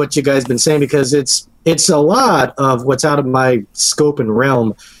to what you guys have been saying, because it's a lot of what's out of my scope and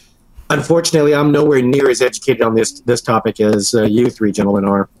realm. Unfortunately, I'm nowhere near as educated on this topic as you three gentlemen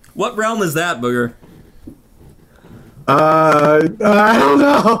are. What realm is that, Booger? I don't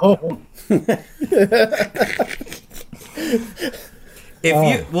know.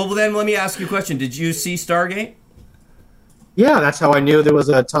 Well, then let me ask you a question. Did you see Stargate? Yeah, that's how I knew there was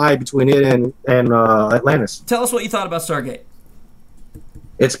a tie between it and Atlantis. Tell us what you thought about Stargate.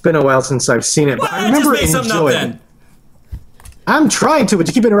 It's been a while since I've seen it, but I remember enjoying it. I'm trying to, but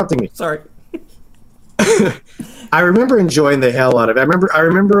you keep interrupting me. Sorry. I remember enjoying the hell out of it. I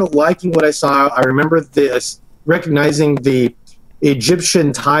remember liking what I saw. I remember recognizing the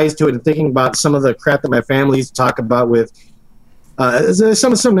Egyptian ties to it and thinking about some of the crap that my family used to talk about with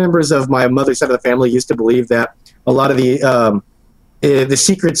some members of my mother's side of the family used to believe that a lot of the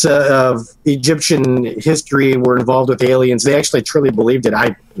secrets of Egyptian history were involved with aliens. They actually truly believed it.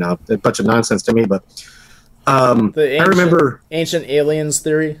 A bunch of nonsense to me, but I remember ancient aliens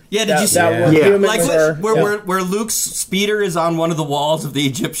theory. Yeah, did you see that? Yeah, like where Luke's speeder is on one of the walls of the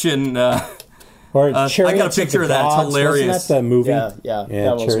Egyptian. Or I got a picture of that. It's hilarious. Wasn't that the movie? Yeah,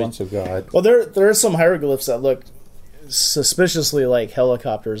 that was Chariots of God. Well, there are some hieroglyphs that look suspiciously like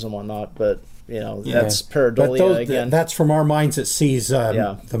helicopters and whatnot, but that's pareidolia again. That's from our minds that sees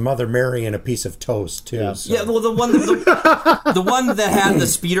the Mother Mary in a piece of toast too. Yeah, so. Yeah, well, the one that had the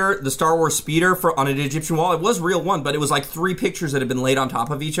speeder, the Star Wars speeder on an Egyptian wall, it was a real one, but it was like 3 pictures that had been laid on top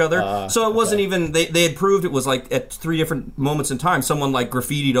of each other. So it wasn't even they had proved it was like at 3 different moments in time. Someone like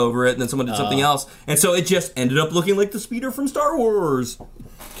graffitied over it, and then someone did something else, and so it just ended up looking like the speeder from Star Wars.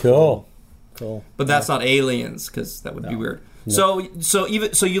 Cool. But that's not aliens, because that would be weird. No. So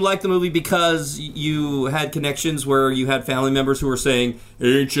you like the movie because you had connections where you had family members who were saying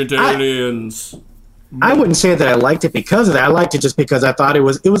ancient aliens. I wouldn't say that I liked it because of that. I liked it just because I thought it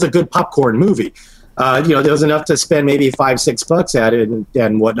was a good popcorn movie. There was enough to spend maybe $5-6 at it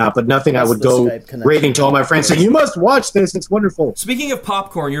and whatnot, but nothing I would go raving to all my friends saying, "You must watch this. It's wonderful." Speaking of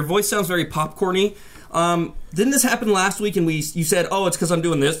popcorn, your voice sounds very popcorny. Didn't this happen last week? And you said, "Oh, it's because I'm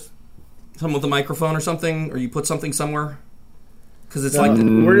doing this." Something with a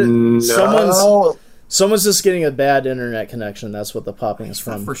Someone's just getting a bad internet connection. That's what the popping is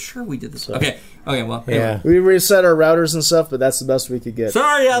from. For sure we did this. So. Okay, well. Yeah. Anyway. We reset our routers and stuff, but that's the best we could get.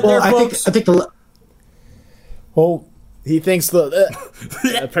 Sorry out there, folks. I think the... Well, he thinks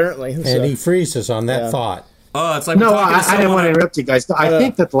apparently. And he freezes on that thought. Oh, it's like no, I didn't want to interrupt you guys. I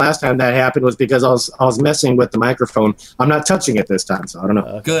think that the last time that happened was because I was messing with the microphone. I'm not touching it this time, so I don't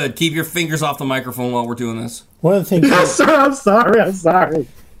know. Good. Keep your fingers off the microphone while we're doing this. One of the things. I'm sorry.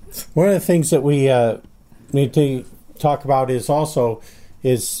 One of the things that we need to talk about is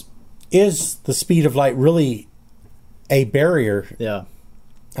the speed of light really a barrier? Yeah.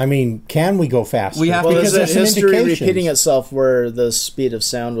 I mean, can we go faster? We have because there's history repeating itself where the speed of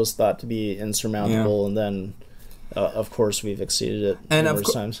sound was thought to be insurmountable, and then, of course, we've exceeded it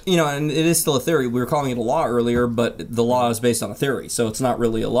numerous times. And it is still a theory. We were calling it a law earlier, but the law is based on a theory, so it's not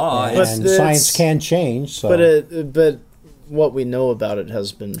really a law. And science can change. So. But what we know about it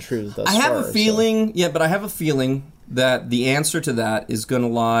has been true thus far. I have a feeling, but I have a feeling that the answer to that is going to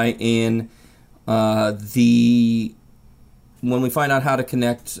lie in when we find out how to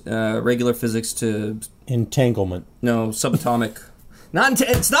connect regular physics to entanglement. No, subatomic.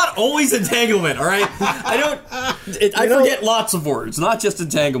 It's not always entanglement. All right, I forget lots of words, not just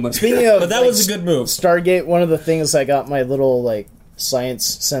entanglement. Speaking of, but that was a good move. Stargate. One of the things I got my little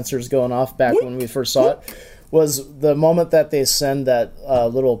science sensors going off back when we first saw it was the moment that they send that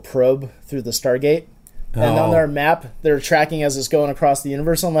little probe through the Stargate. And on their map, they're tracking as it's going across the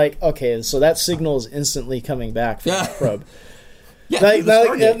universe. I'm like, okay, so that signal is instantly coming back from the probe. Now,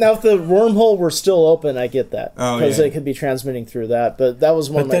 if the wormhole were still open, I get that. Because they could be transmitting through that. But that was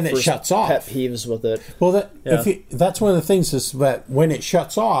one of my first pet peeves with it. Well, that's one of the things is that when it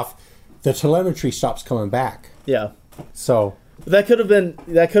shuts off, the telemetry stops coming back. Yeah. So that could have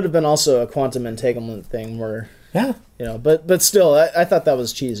been also a quantum entanglement thing where... Yeah, but still, I thought that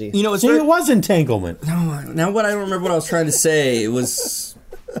was cheesy. It was entanglement. No, now what I don't remember what I was trying to say. It was.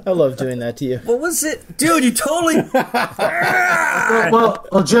 I love doing that to you. What was it, dude? You totally.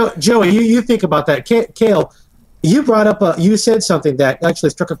 well, Joey, you think about that, Cale. You brought up you said something that actually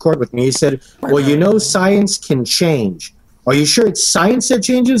struck a chord with me. You said, "Well, science can change." Are you sure it's science that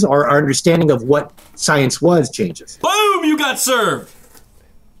changes, or our understanding of what science was changes? Boom! You got served.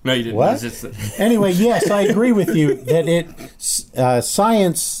 No, you didn't. What? Anyway, yes, I agree with you that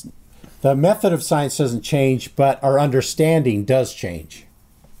science, the method of science doesn't change, but our understanding does change.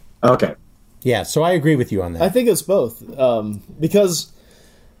 Okay. Yeah, so I agree with you on that. I think it's both. Because,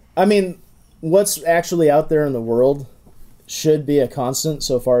 I mean, what's actually out there in the world should be a constant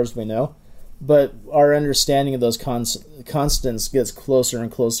so far as we know. But our understanding of those constants gets closer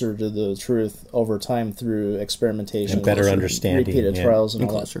and closer to the truth over time through experimentation, and better understanding, repeated trials, and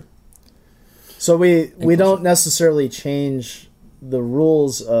all that. So we don't necessarily change the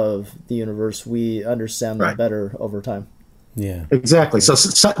rules of the universe. We understand them better over time. Yeah, exactly. So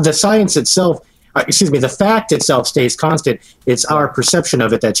the science itself, the fact itself stays constant. It's our perception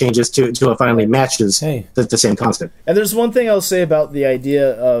of it that changes until it finally matches the same constant. And there's one thing I'll say about the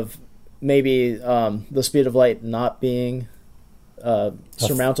idea of maybe the speed of light not being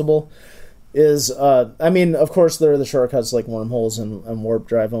surmountable is, of course there are the shortcuts like wormholes and warp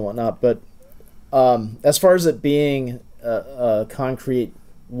drive and whatnot, but as far as it being a concrete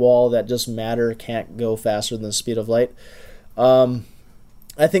wall that just matter can't go faster than the speed of light,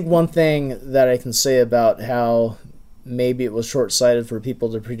 I think one thing that I can say about how maybe it was short-sighted for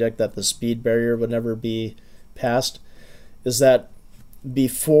people to predict that the speed barrier would never be passed is that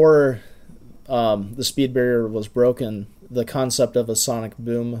before the speed barrier was broken, the concept of a sonic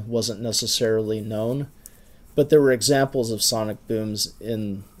boom wasn't necessarily known, but there were examples of sonic booms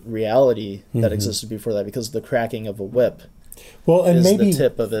in reality that existed before that because the cracking of a whip is maybe the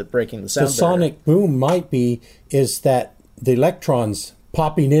tip of it breaking the sound barrier. The sonic boom might be that the electrons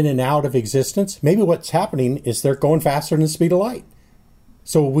popping in and out of existence, maybe what's happening is they're going faster than the speed of light.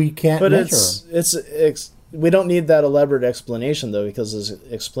 So we can't measure them. We don't need that elaborate explanation, though, because it's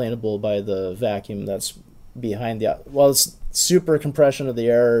explainable by the vacuum that's behind the... Well, it's super compression of the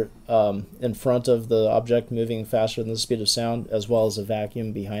air in front of the object moving faster than the speed of sound, as well as a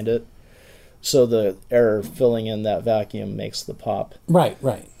vacuum behind it. So the air filling in that vacuum makes the pop. Right.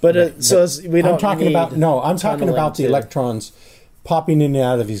 But we don't. I'm talking about the electrons popping in and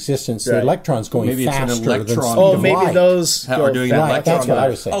out of existence. The electrons going faster than the speed of light. Those are doing electron. That's what I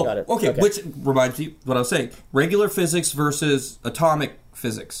was saying. Okay. Which reminds me what I was saying. Regular physics versus atomic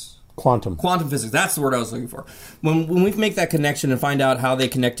physics. Quantum physics. That's the word I was looking for. When we make that connection and find out how they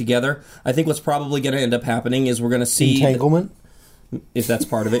connect together, I think what's probably going to end up happening is we're going to see entanglement. if that's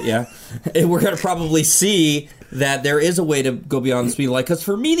part of it, yeah. And we're going to probably see that there is a way to go beyond the speed of light. Because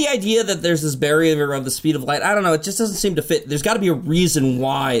for me, the idea that there's this barrier of the speed of light, I don't know, it just doesn't seem to fit. There's got to be a reason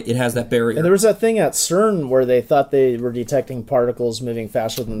why it has that barrier. And there was that thing at CERN where they thought they were detecting particles moving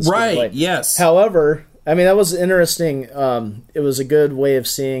faster than the speed of light. Right, yes. However, I mean, that was interesting. It was a good way of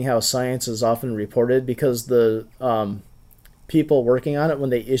seeing how science is often reported, because the people working on it, when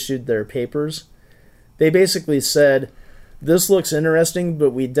they issued their papers, they basically said, this looks interesting, but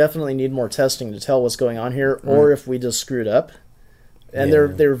we definitely need more testing to tell what's going on here, or if we just screwed up. And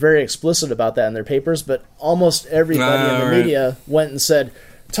they were very explicit about that in their papers, but almost everybody in the media went and said,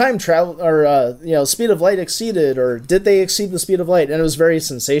 time travel, or speed of light exceeded, or did they exceed the speed of light? And it was very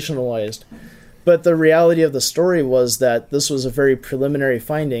sensationalized. But the reality of the story was that this was a very preliminary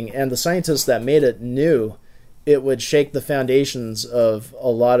finding, and the scientists that made it knew it would shake the foundations of a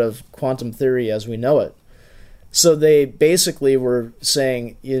lot of quantum theory as we know it. So they basically were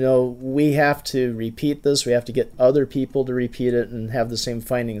saying, we have to repeat this, we have to get other people to repeat it and have the same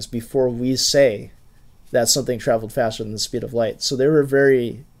findings before we say that something traveled faster than the speed of light. So they were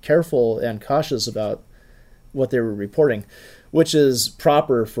very careful and cautious about what they were reporting, which is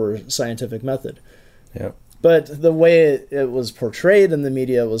proper for scientific method. Yeah. But the way it was portrayed in the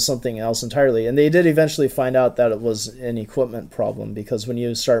media was something else entirely. And they did eventually find out that it was an equipment problem, because when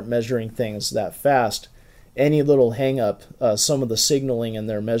you start measuring things that fast, any little hang-up, some of the signaling in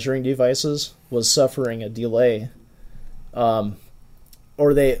their measuring devices was suffering a delay,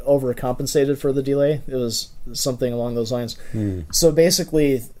 or they overcompensated for the delay. It was something along those lines. So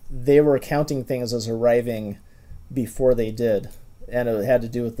basically, they were counting things as arriving before they did, and it had to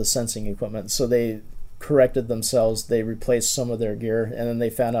do with the sensing equipment. So they corrected themselves, they replaced some of their gear, and then they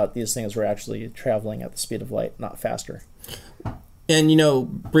found out these things were actually traveling at the speed of light, not faster. And,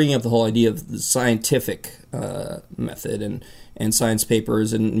 bringing up the whole idea of the scientific method and science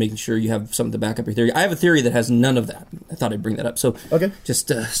papers and making sure you have something to back up your theory. I have a theory that has none of that. I thought I'd bring that up. So just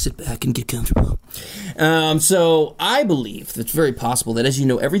sit back and get comfortable. So I believe that it's very possible that, as you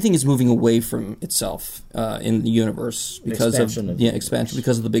know, everything is moving away from itself in the universe because expansion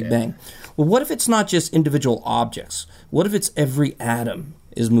because of the Big Bang. Well, what if it's not just individual objects? What if it's every atom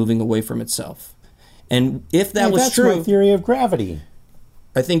is moving away from itself? And if that was true... That's my theory of gravity.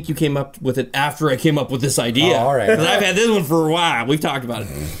 I think you came up with it after I came up with this idea. Oh, all right. Because I've had this one for a while. We've talked about it.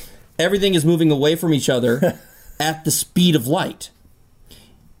 Everything is moving away from each other at the speed of light.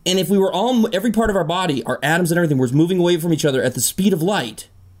 And if we were every part of our body, our atoms and everything, was moving away from each other at the speed of light,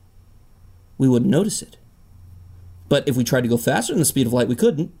 we wouldn't notice it. But if we tried to go faster than the speed of light, we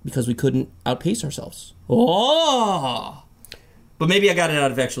couldn't, because we couldn't outpace ourselves. Oh! But maybe I got it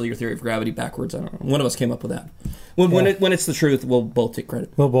out of actually your theory of gravity backwards. I don't know. One of us came up with that. When it's the truth, we'll both take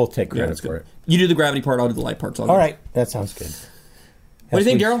credit. We'll both take credit for it. You do the gravity part, I'll do the light parts. All right, that sounds good. What do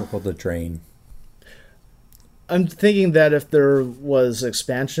you think, Daryl? Circle the drain. I'm thinking that if there was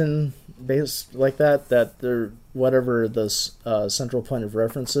expansion based like that there, whatever the central point of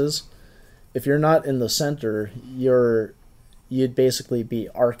reference is, if you're not in the center, you'd basically be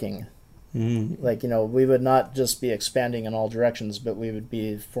arcing. Like, we would not just be expanding in all directions, but we would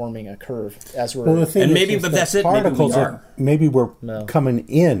be forming a curve as we're... Well, the thing and is, maybe, but that's it. Particles maybe we're coming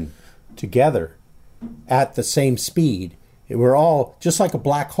in together at the same speed. We're all, just like a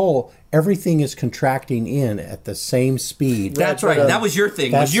black hole, everything is contracting in at the same speed. That's right. That was your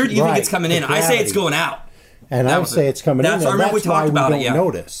thing. You think it's coming in. I say it's going out. And I say it's coming in. I remember we talked about it, we don't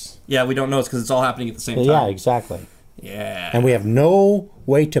notice. Yeah, we don't notice because it's all happening at the same time. Yeah, exactly. Yeah. And we have no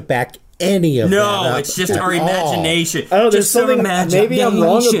way to back any of that up. No, it's just our imagination. I don't know, there's something, maybe I'm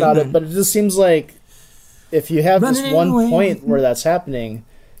wrong about it, but it just seems like if you have this one point where that's happening,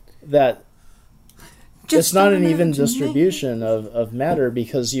 that it's not an even distribution of matter,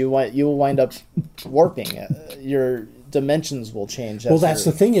 because you will wind up warping. Your dimensions will change. Well, that's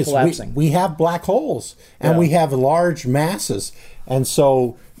the thing, is we have black holes, and we have large masses, and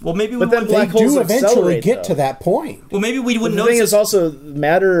so... Well, maybe we they do eventually get to that point. Well, maybe we wouldn't notice. The thing is also,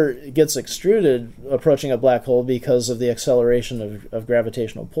 matter gets extruded approaching a black hole because of the acceleration of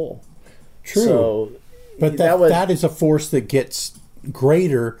gravitational pull. True. So, but that is a force that gets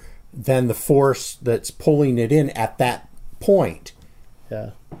greater than the force that's pulling it in at that point. Yeah.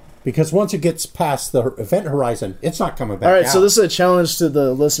 Because once it gets past the event horizon, it's not coming back out. All right, so this is a challenge to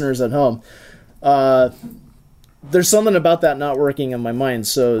the listeners at home. There's something about that not working in my mind.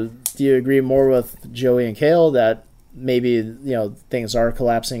 So do you agree more with Joey and Cale that maybe things are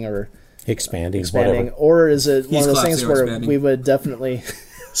collapsing or expanding, whatever. Or is it one of those things where we would definitely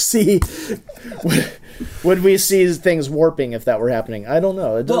see... Would we see things warping if that were happening? I don't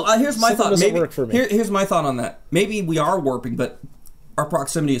know. Well, here's my thought. Maybe work for me. Here's my thought on that. Maybe we are warping, but our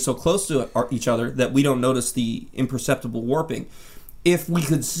proximity is so close to each other that we don't notice the imperceptible warping. If we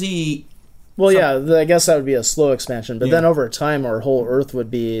could see... Well, yeah, I guess that would be a slow expansion. But then over time, our whole Earth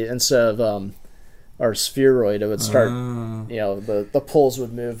would be, instead of our spheroid, it would start, the poles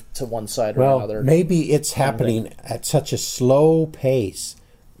would move to one side or another. Well, maybe it's happening at such a slow pace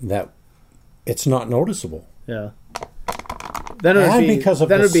that it's not noticeable. Yeah. Then it would be, because of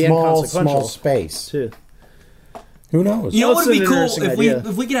then the it would be small space. Too. Who knows? You know what would be cool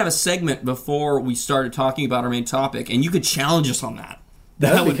if we could have a segment before we started talking about our main topic, and you could challenge us on that.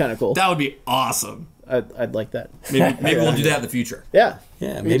 That would be kind of cool. That would be awesome. I'd like that. Maybe we'll do that in the future. Yeah.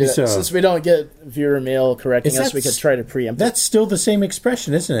 Yeah, maybe so. Since we don't get viewer mail correcting us, we could try to preempt That's still the same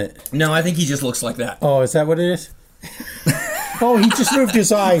expression, isn't it? No, I think he just looks like that. Oh, is that what it is? Oh, he just moved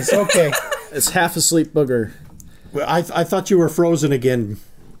his eyes. Okay. It's half asleep booger. Well, I thought you were frozen again.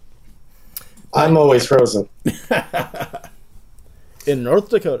 I'm always frozen. In North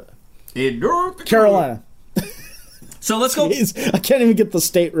Dakota. Carolina. So let's go. Jeez, I can't even get the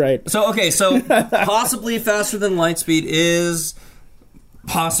state right. So possibly faster than light speed is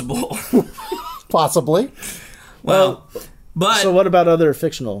possible. Possibly. Well, but so what about other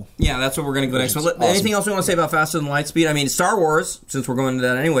fictional? Yeah, that's what we're going to go next. So anything else we want to say about faster than light speed? I mean, Star Wars, since we're going into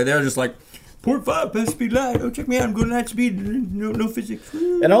that anyway, they're just like 0.5 fast speed light. Oh, check me out! I'm going light speed. No physics.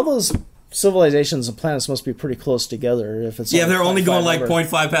 And all those civilizations and planets must be pretty close together. If it's they're only going like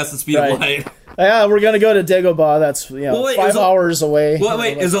 0.5 past the speed of light. Yeah, we're going to go to Dagobah. That's 5 hours away. Well,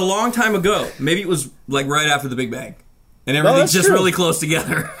 wait, it was a long time ago. Maybe it was like right after the Big Bang. And everything's just really close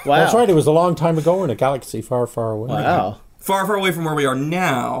together. Wow. That's right. It was a long time ago in a galaxy far, far away. Wow. Far, far away from where we are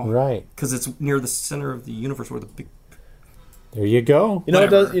now. Right. Because it's near the center of the universe where the big... There you go. You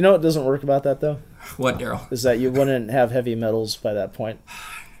know what doesn't work about that, though? What, Daryl? Is that you wouldn't have heavy metals by that point.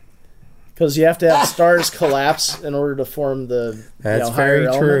 Because you have to have stars collapse in order to form the higher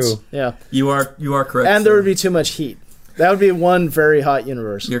elements. True. Yeah. You are correct. And there would be too much heat. That would be one very hot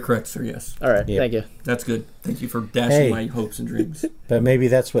universe. You're correct, sir, yes. All right, thank you. That's good. Thank you for dashing my hopes and dreams. But maybe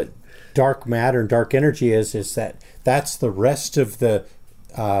that's what dark matter and dark energy is that's the rest of the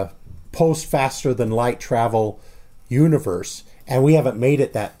post-faster-than-light travel universe. And we haven't made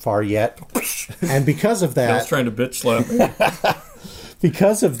it that far yet. And because of that... I was trying to bitch slap.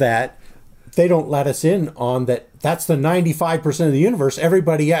 Because of that, they don't let us in on that. That's the 95% of the universe.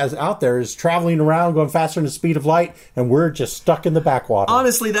 Everybody out there is traveling around, going faster than the speed of light, and we're just stuck in the backwater.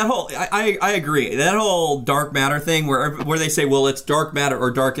 Honestly, that whole I agree. That whole dark matter thing, where they say, well, it's dark matter or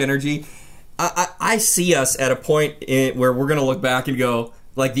dark energy. I see us at a point where we're going to look back and go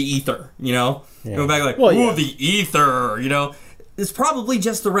like the ether, Go back like, the ether, It's probably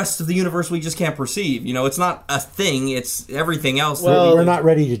just the rest of the universe we just can't perceive. It's not a thing. It's everything else. Well, we're not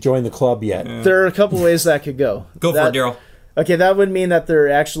ready to join the club yet. Yeah. There are a couple ways that could go. Go for it, Daryl. Okay, that would mean that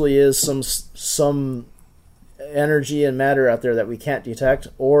there actually is some energy and matter out there that we can't detect,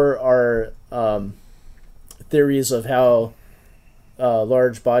 or our theories of how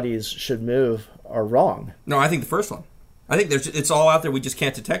large bodies should move are wrong. No, I think the first one. I think it's all out there. We just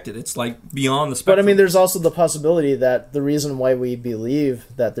can't detect it. It's like beyond the spectrum. But I mean, there's also the possibility that the reason why we believe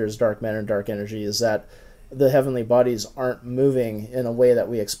that there's dark matter and dark energy is that the heavenly bodies aren't moving in a way that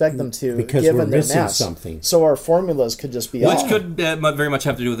we expect them to, because given we're their missing mass. something. So our formulas could just be off. Which could very much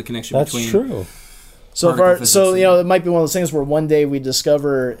have to do with the connection between. That's true. So it might be one of those things where one day we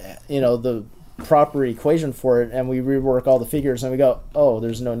discover the proper equation for it, and we rework all the figures, and we go, oh,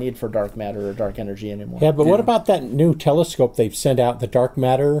 there's no need for dark matter or dark energy anymore. Yeah, but what about that new telescope they've sent out, the dark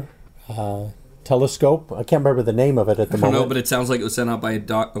matter telescope? I can't remember the name of it at the moment. I don't know, but it sounds like it was sent out by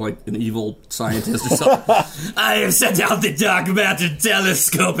an evil scientist or something. I have sent out the dark matter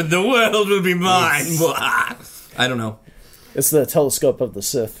telescope, and the world will be mine. I don't know. It's the telescope of the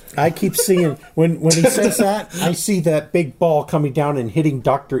Sith. I keep seeing, when he says that, I see that big ball coming down and hitting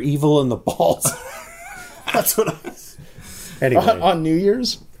Dr. Evil in the balls. That's what I see. Anyway. On New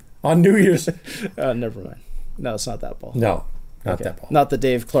Year's? On New Year's. Never mind. No, it's not that ball. No, not that ball. Not the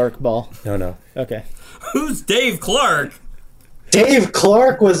Dave Clark ball. No. Okay. Who's Dave Clark? Dave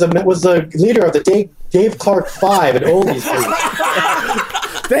Clark was the leader of the Dave Clark 5 at Oldies Group.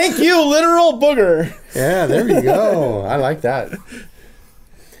 Thank you, literal booger. Yeah, there you go. I like that.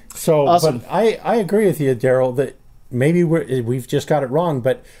 So, awesome. But I agree with you, Daryl, that maybe we've just got it wrong.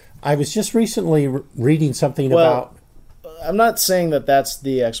 But I was just recently reading something about. I'm not saying that that's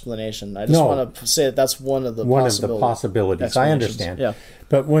the explanation. I just want to say that that's one of the possibilities. I understand. Yeah.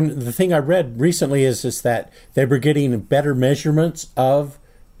 But the thing I read recently is that they were getting better measurements of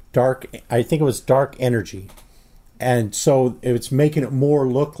dark. I think it was dark energy. And so it's making it more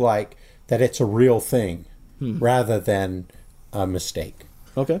look like that it's a real thing rather than a mistake.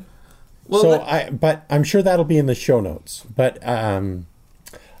 Okay. Well, but I'm sure that'll be in the show notes. But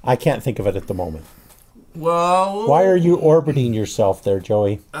I can't think of it at the moment. Well, why are you orbiting yourself there,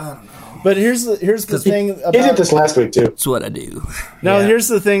 Joey? I don't know. But here's the thing about... He did this last week, too. That's what I do. Now, here's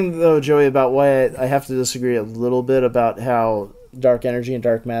the thing, though, Joey, about why I have to disagree a little bit about how dark energy and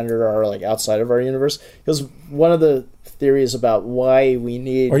dark matter are like outside of our universe. Because one of the theories about why we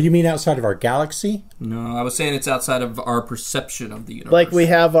need... Or you mean outside of our galaxy? No, I was saying it's outside of our perception of the universe. Like we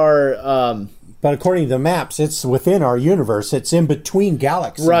have our... But according to the maps, it's within our universe. It's in between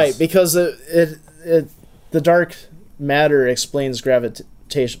galaxies. Right, because the dark matter explains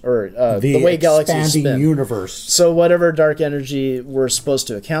gravitation, or the way galaxies spin. Universe. So whatever dark energy we're supposed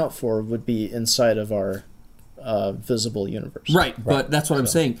to account for would be inside of our visible universe. Right, but that's what I'm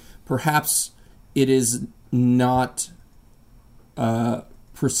saying. Perhaps it is not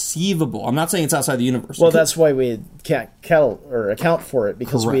perceivable. I'm not saying it's outside the universe. Well, that's why we can't account for it,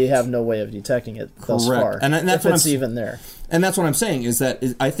 because we have no way of detecting it thus far. And that's if it's even there. And that's what I'm saying, is that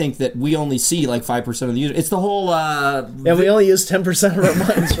I think that we only see like 5% of the universe. It's the whole... and we only use 10% of our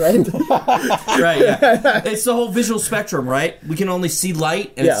minds, right? Right, yeah. It's the whole visual spectrum, right? We can only see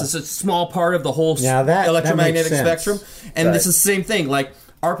light, and it's just a small part of the whole electromagnetic spectrum. And this is the same thing. Like,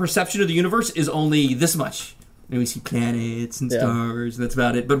 our perception of the universe is only this much. And we see planets and stars, and that's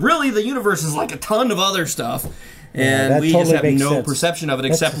about it. But really, the universe is like a ton of other stuff. And we just have no perception of it,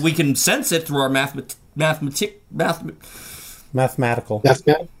 except we can sense it through our mathematical.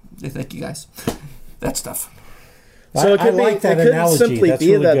 Thank you, guys. That stuff. So it could simply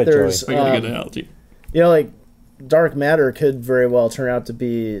be that there's... I got a good analogy. You know, like, dark matter could very well turn out to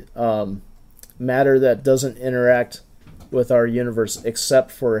be matter that doesn't interact with our universe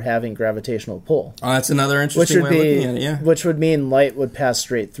except for having gravitational pull. Oh, that's another interesting way of looking at it, yeah. Which would mean light would pass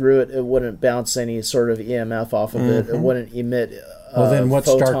straight through it. It wouldn't bounce any sort of EMF off of it. It wouldn't emit well, then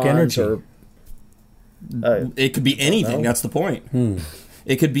what's dark energy? It could be anything. That's the point.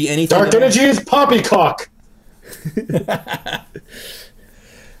 It could be anything. Dark energy is poppycock.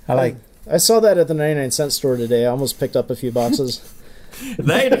 I saw that at the 99-cent store today. I almost picked up a few boxes.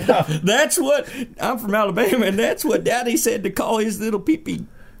 That's what... I'm from Alabama, and that's what Daddy said to call his little pee-pee.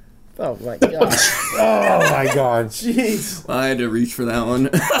 Oh, my God. Oh, my God. Jeez. Well, I had to reach for that one.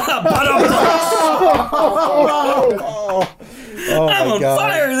 I'm on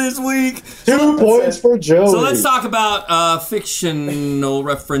fire this week. 2 points for Joey. So let's talk about fictional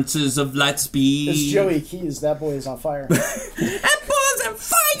references of light speed. It's Joey Keys. That boy is on fire. That boy's on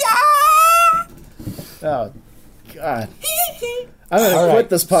fire! Oh, God. I'm going to quit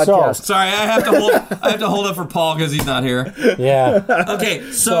this podcast. So, sorry, I have to hold it for Paul because he's not here. Yeah.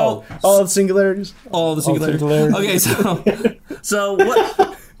 Okay, so all the singularities. All the singularities. Okay, so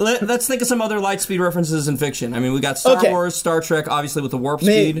what? Let's think of some other light speed references in fiction. I mean, we got Star Wars, Star Trek, obviously with the warp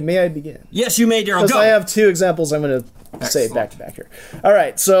speed. May I begin? Yes, you may, Daryl. Because I have 2 examples I'm going to say back to back here. All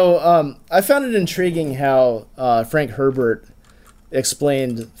right, so I found it intriguing how Frank Herbert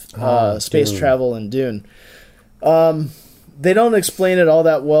explained space travel in Dune. They don't explain it all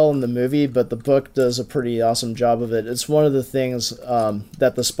that well in the movie, but the book does a pretty awesome job of it. It's one of the things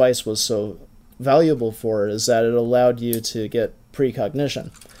that the spice was so valuable for, is that it allowed you to get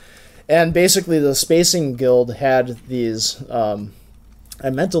precognition. And basically the Spacing Guild had these... I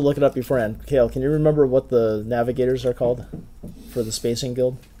meant to look it up beforehand. Cale, can you remember what the navigators are called for the Spacing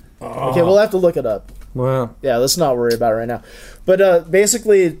Guild? Okay, we'll have to look it up. Well, yeah, let's not worry about it right now. But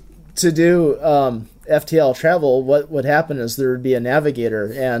basically, to do FTL travel, what would happen is there would be a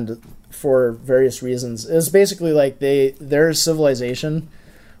navigator, and for various reasons, it was basically like their civilization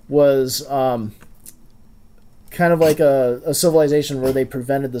was kind of like a civilization where they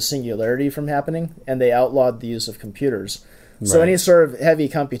prevented the singularity from happening, and they outlawed the use of computers. Right. So any sort of heavy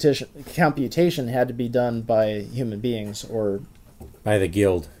computation had to be done by human beings or by the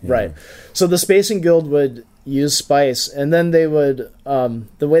guild. Right. So the Spacing Guild would use spice, and then they would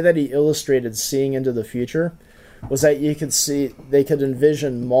the way that he illustrated seeing into the future was that they could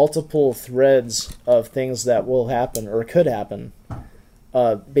envision multiple threads of things that will happen or could happen,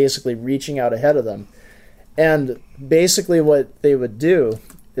 basically reaching out ahead of them. And basically what they would do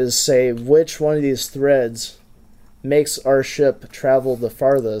is say which one of these threads makes our ship travel the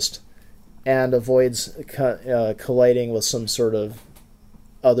farthest and avoids colliding with some sort of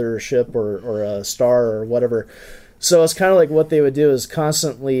other ship or a star or whatever. So it's kind of like what they would do is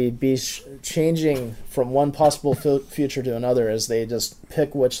constantly be changing from one possible future to another as they just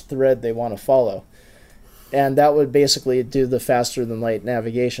pick which thread they want to follow. And that would basically do the faster than light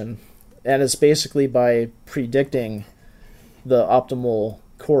navigation. And it's basically by predicting the optimal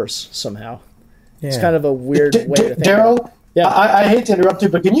course somehow. Yeah. It's kind of a weird way to think Daryl, Yeah. I hate to interrupt you,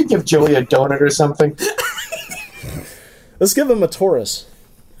 but can you give Joey a donut or something? Let's give him a Taurus.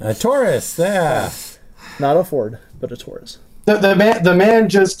 A Taurus, yeah. Not a Ford, but a Taurus. The man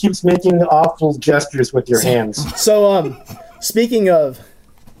just keeps making awful gestures with your hands. So, speaking of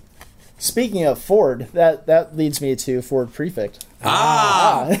Ford, that leads me to Ford Prefect.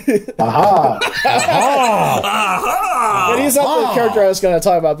 Aha! But he's not the character I was going to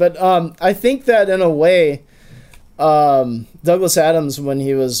talk about. But I think that in a way, Douglas Adams, when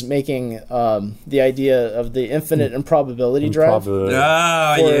he was making the idea of the infinite improbability drive for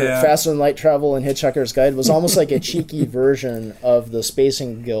Faster Than Light Travel and Hitchhiker's Guide, was almost like a cheeky version of the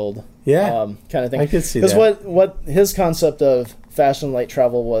Spacing Guild kind of thing. I could see that. Because what his concept of Faster Than Light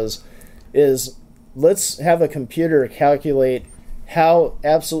Travel is let's have a computer calculate how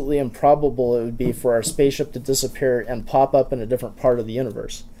absolutely improbable it would be for our spaceship to disappear and pop up in a different part of the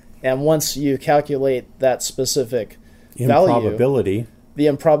universe. And once you calculate that specific value, the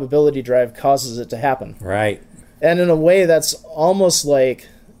improbability drive causes it to happen. Right. And in a way, that's almost like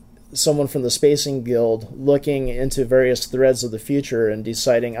someone from the Spacing Guild looking into various threads of the future and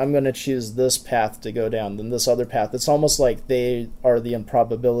deciding, I'm going to choose this path to go down, then this other path. It's almost like they are the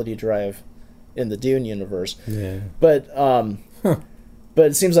improbability drive in the Dune universe. Yeah. But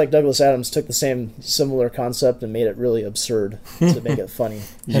it seems like Douglas Adams took the similar concept and made it really absurd to make it funny.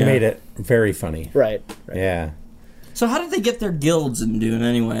 He made it very funny. Right. Yeah. So how did they get their guilds in Dune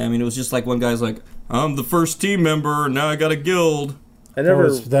anyway? I mean, it was just like one guy's like, I'm the first team member, now I got a guild. I never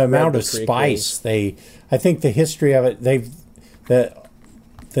was the amount of spice. I think the history of it,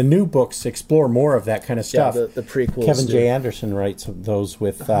 the new books explore more of that kind of stuff. Yeah, the prequels. Kevin J. Anderson writes those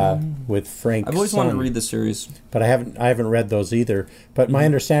with Frank. I've always wanted to read the series, but I haven't read those either. But my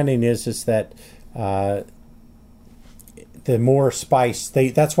understanding is that the more spice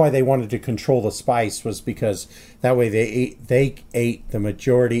that's why they wanted to control the spice, was because that way they ate the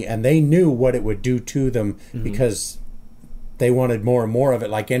majority, and they knew what it would do to them because they wanted more and more of it,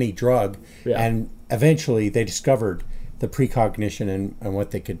 like any drug. Yeah. And eventually they discovered the precognition and what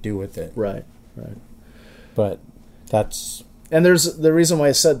they could do with it. Right. But that's... And there's the reason why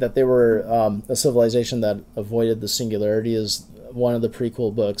I said that they were a civilization that avoided the singularity is one of the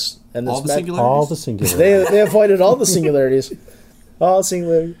prequel books. And all the singularities? All the singularities. They avoided all the singularities. All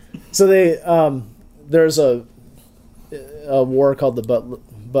singularities. So there's a war called the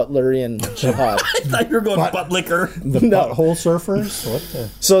Butlerian Jihad. I thought you were going butt liquor. The butthole surfers? What the?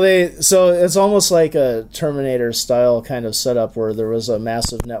 So it's almost like a Terminator style kind of setup where there was a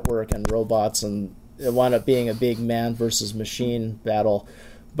massive network and robots, and it wound up being a big man versus machine battle.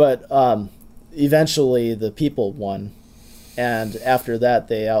 But eventually the people won, and after that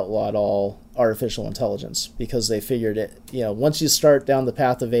they outlawed all artificial intelligence because they figured it. Once you start down the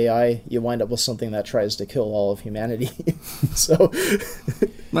path of AI, you wind up with something that tries to kill all of humanity. So,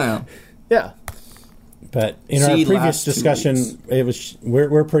 wow, yeah. But in our previous discussion,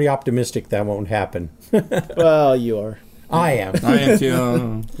 we're pretty optimistic that won't happen. Well, you are. I am. I am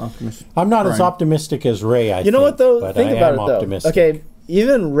too. Optimistic. I'm not as optimistic as Ray. You know what though? But think about it though. Optimistic. Okay,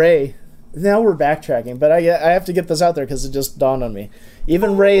 even Ray. Now we're backtracking, but I have to get this out there because it just dawned on me.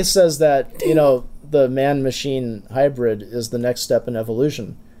 Even Ray says that the man-machine hybrid is the next step in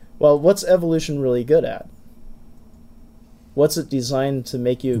evolution. Well, what's evolution really good at? What's it designed to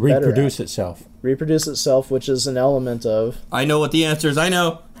make you reproduce itself? Reproduce itself, which is an element of. I know what the answer is. I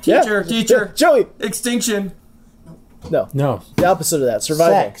know. Teacher. Joey. Extinction. No. The opposite of that.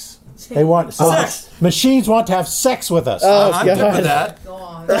 Survival. Sex. They want sex. Machines want to have sex with us. I'm good with that.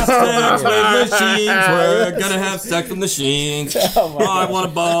 Sex with machines. We're gonna have sex with machines. I want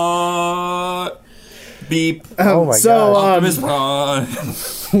a bot. Beep. Oh my god. Optimus Prime.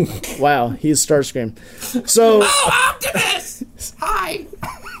 Wow, he's Starscream. So. Optimus! Hi.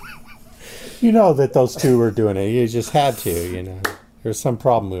 You know that those two were doing it. You just had to. There's some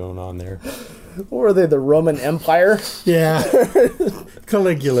problem going on there. What were they, the Roman Empire? Yeah.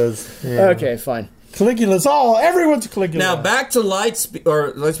 Caligula's. Yeah. Okay, fine. Caligula's everyone's Caligula. Now back to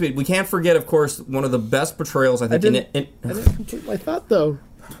Lightspeed. We can't forget, of course, one of the best portrayals I think. I didn't complete my thought though.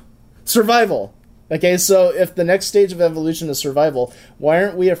 Survival. Okay, so if the next stage of evolution is survival, why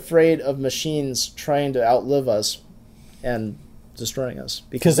aren't we afraid of machines trying to outlive us and destroying us?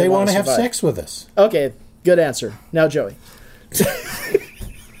 Because they want to have sex with us. Okay, good answer. Now, Joey.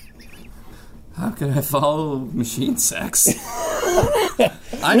 How can I follow machine sex?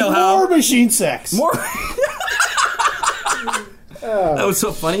 I know how. More machine sex. More. That was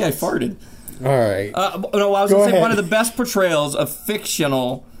so funny. I farted. All right. No, I was going to say one of the best portrayals of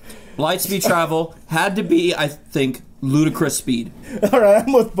fictional Lightspeed travel had to be, I think, ludicrous speed. All right,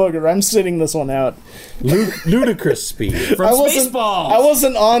 I'm with Booger. I'm sitting this one out. Ludicrous speed. From Spaceballs. I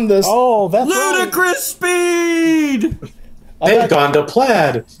wasn't on this. Oh, that's ludicrous speed! They've gone to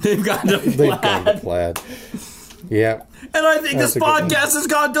plaid. They've gone to plaid. Yeah. And I think this podcast has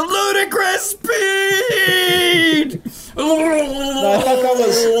gone to ludicrous speed! No,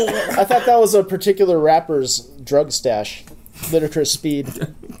 I thought that was a particular rapper's drug stash. Ludicrous speed.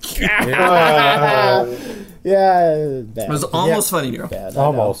 Yeah, bad. It was almost funny, Nero. Bad,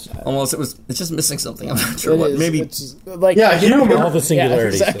 almost. Almost. It's just missing something. I'm not sure what. Maybe. It's like, humor. All the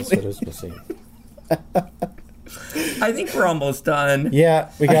singularities. Yeah, exactly. That's what it's missing. I think we're almost done.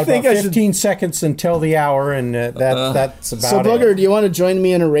 Yeah, we got about 15 seconds until the hour, and that's about so, it. Booger, do you want to join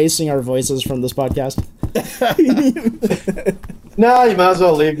me in erasing our voices from this podcast? No, you might as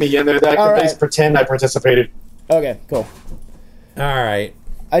well leave me in there. That I can at least pretend I participated. Okay, cool. All right.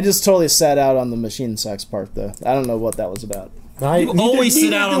 I just totally sat out on the machine sex part, though. I don't know what that was about. You always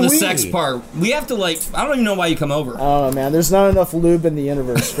sit out on the sex part. We have to, I don't even know why you come over. Oh, man. There's not enough lube in the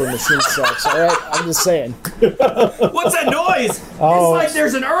universe for machine sex, all right? I'm just saying. What's that noise? Oh, it's like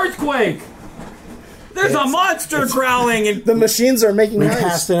there's an earthquake. There's a monster growling. And the machines are making we noise.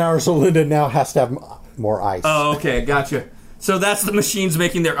 passed an hour, so Linda now has to have more ice. Oh, okay. Gotcha. So that's the machines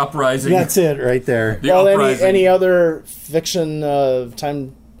making their uprising. That's it right there. Well, any other fiction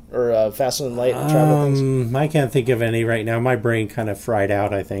time or faster than light travel things? I can't think of any right now. My brain kind of fried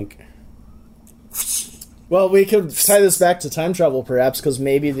out, I think. Well, we could tie this back to time travel, perhaps, because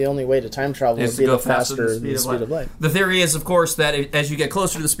maybe the only way to time travel would be faster than the speed of light. The theory is, of course, that as you get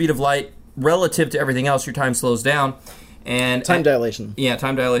closer to the speed of light, relative to everything else, your time slows down. And time dilation. Yeah,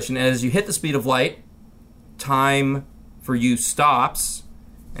 time dilation. And as you hit the speed of light, time for you stops,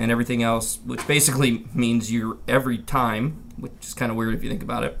 and everything else, which basically means you're every time, which is kind of weird if you think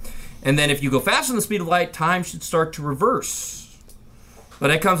about it. And then if you go faster than the speed of light, time should start to reverse. But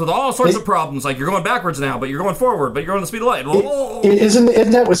that comes with all sorts of problems, like you're going backwards now, but you're going forward, but you're going the speed of light.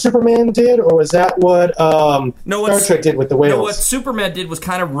 Isn't that what Superman did, or was that what Star Trek did with the whales? No, what Superman did was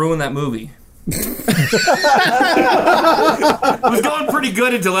kind of ruin that movie. It was going pretty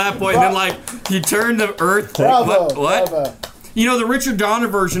good until that point, and then he turned the Earth. What? Bravo. You know the Richard Donner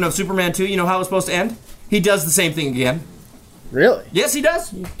version of Superman 2. You know how it was supposed to end? He does the same thing again. Really? Yes, he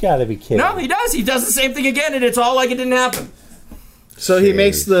does. You gotta be kidding. No, he does. He does the same thing again, and it's all like it didn't happen. So he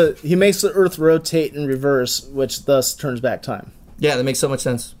makes the Earth rotate in reverse, which thus turns back time. Yeah, that makes so much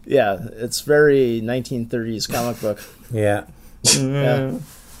sense. Yeah, it's very 1930s comic book. Yeah. Yeah.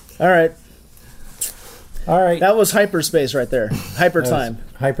 All right. That was hyperspace right there. Hyper time.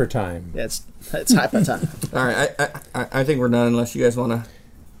 Hyper time. Yeah, it's hyper time. All right, I think we're done unless you guys want to.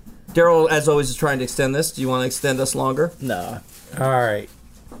 Daryl, as always, is trying to extend this. Do you want to extend us longer? No. All right.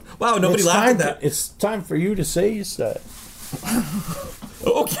 Wow, nobody laughed at that. It's time for you to say stuff.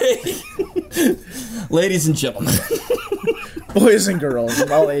 Okay. Ladies and gentlemen. Boys and girls of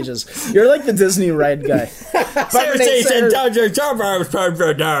all ages. You're like the Disney ride guy. It's permanent surf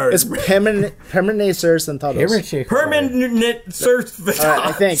and tacos. Permanent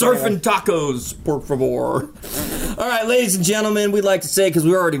surf and tacos, por favor. All right, ladies and gentlemen, we'd like to say, because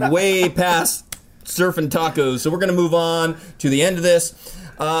we're already way past surf and tacos, so we're going to move on to the end of this.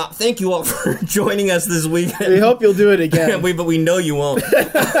 Thank you all for joining us this week. We hope you'll do it again. But we know you won't.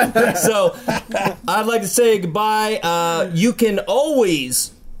 So, I'd like to say goodbye. You can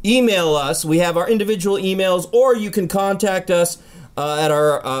always email us. We have our individual emails, or you can contact us at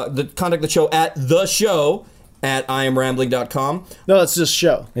our contact the show at theshow@IamRambling.com. No, it's just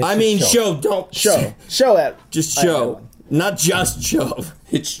show. It's show. Don't show. Show at just show, not just show.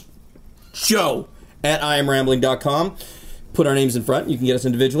 It's show@IamRambling.com. Put our names in front. You can get us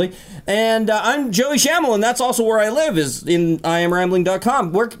individually. And I'm Joey Schammel, and that's also where I live, is in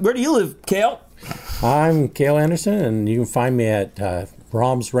IamRambling.com. Where do you live, Cale? I'm Cale Anderson, and you can find me at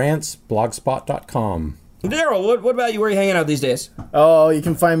RomsRantsBlogspot.com. Daryl, what about you? Where are you hanging out these days? Oh, you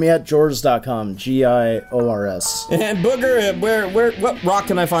can find me at George.com, GIORS. And Booger, what rock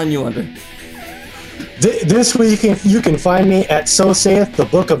can I find you under? This week you can find me at So Saith the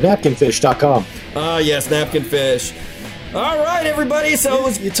Book of NapkinFish.com. Ah, yes, Napkin Fish. All right, everybody. So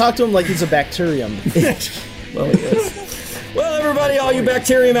you talk to him like he's a bacterium. Well, he is. Well, everybody, all you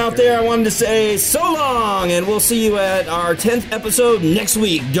bacterium out there, I wanted to say so long, and we'll see you at our 10th episode next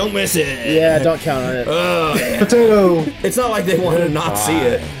week. Don't miss it. Yeah, don't count on it. Oh, potato. It's not like they want to not see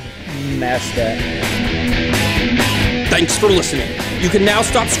it. Mash that. Thanks for listening. You can now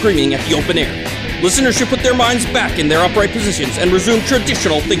stop screaming at the open air. Listeners should put their minds back in their upright positions and resume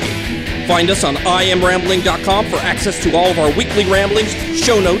traditional thinking. Find us on IamRambling.com for access to all of our weekly ramblings,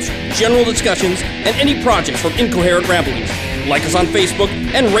 show notes, general discussions, and any projects from Incoherent Ramblings. Like us on Facebook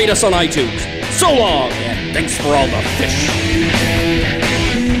and rate us on iTunes. So long, and thanks for all the fish.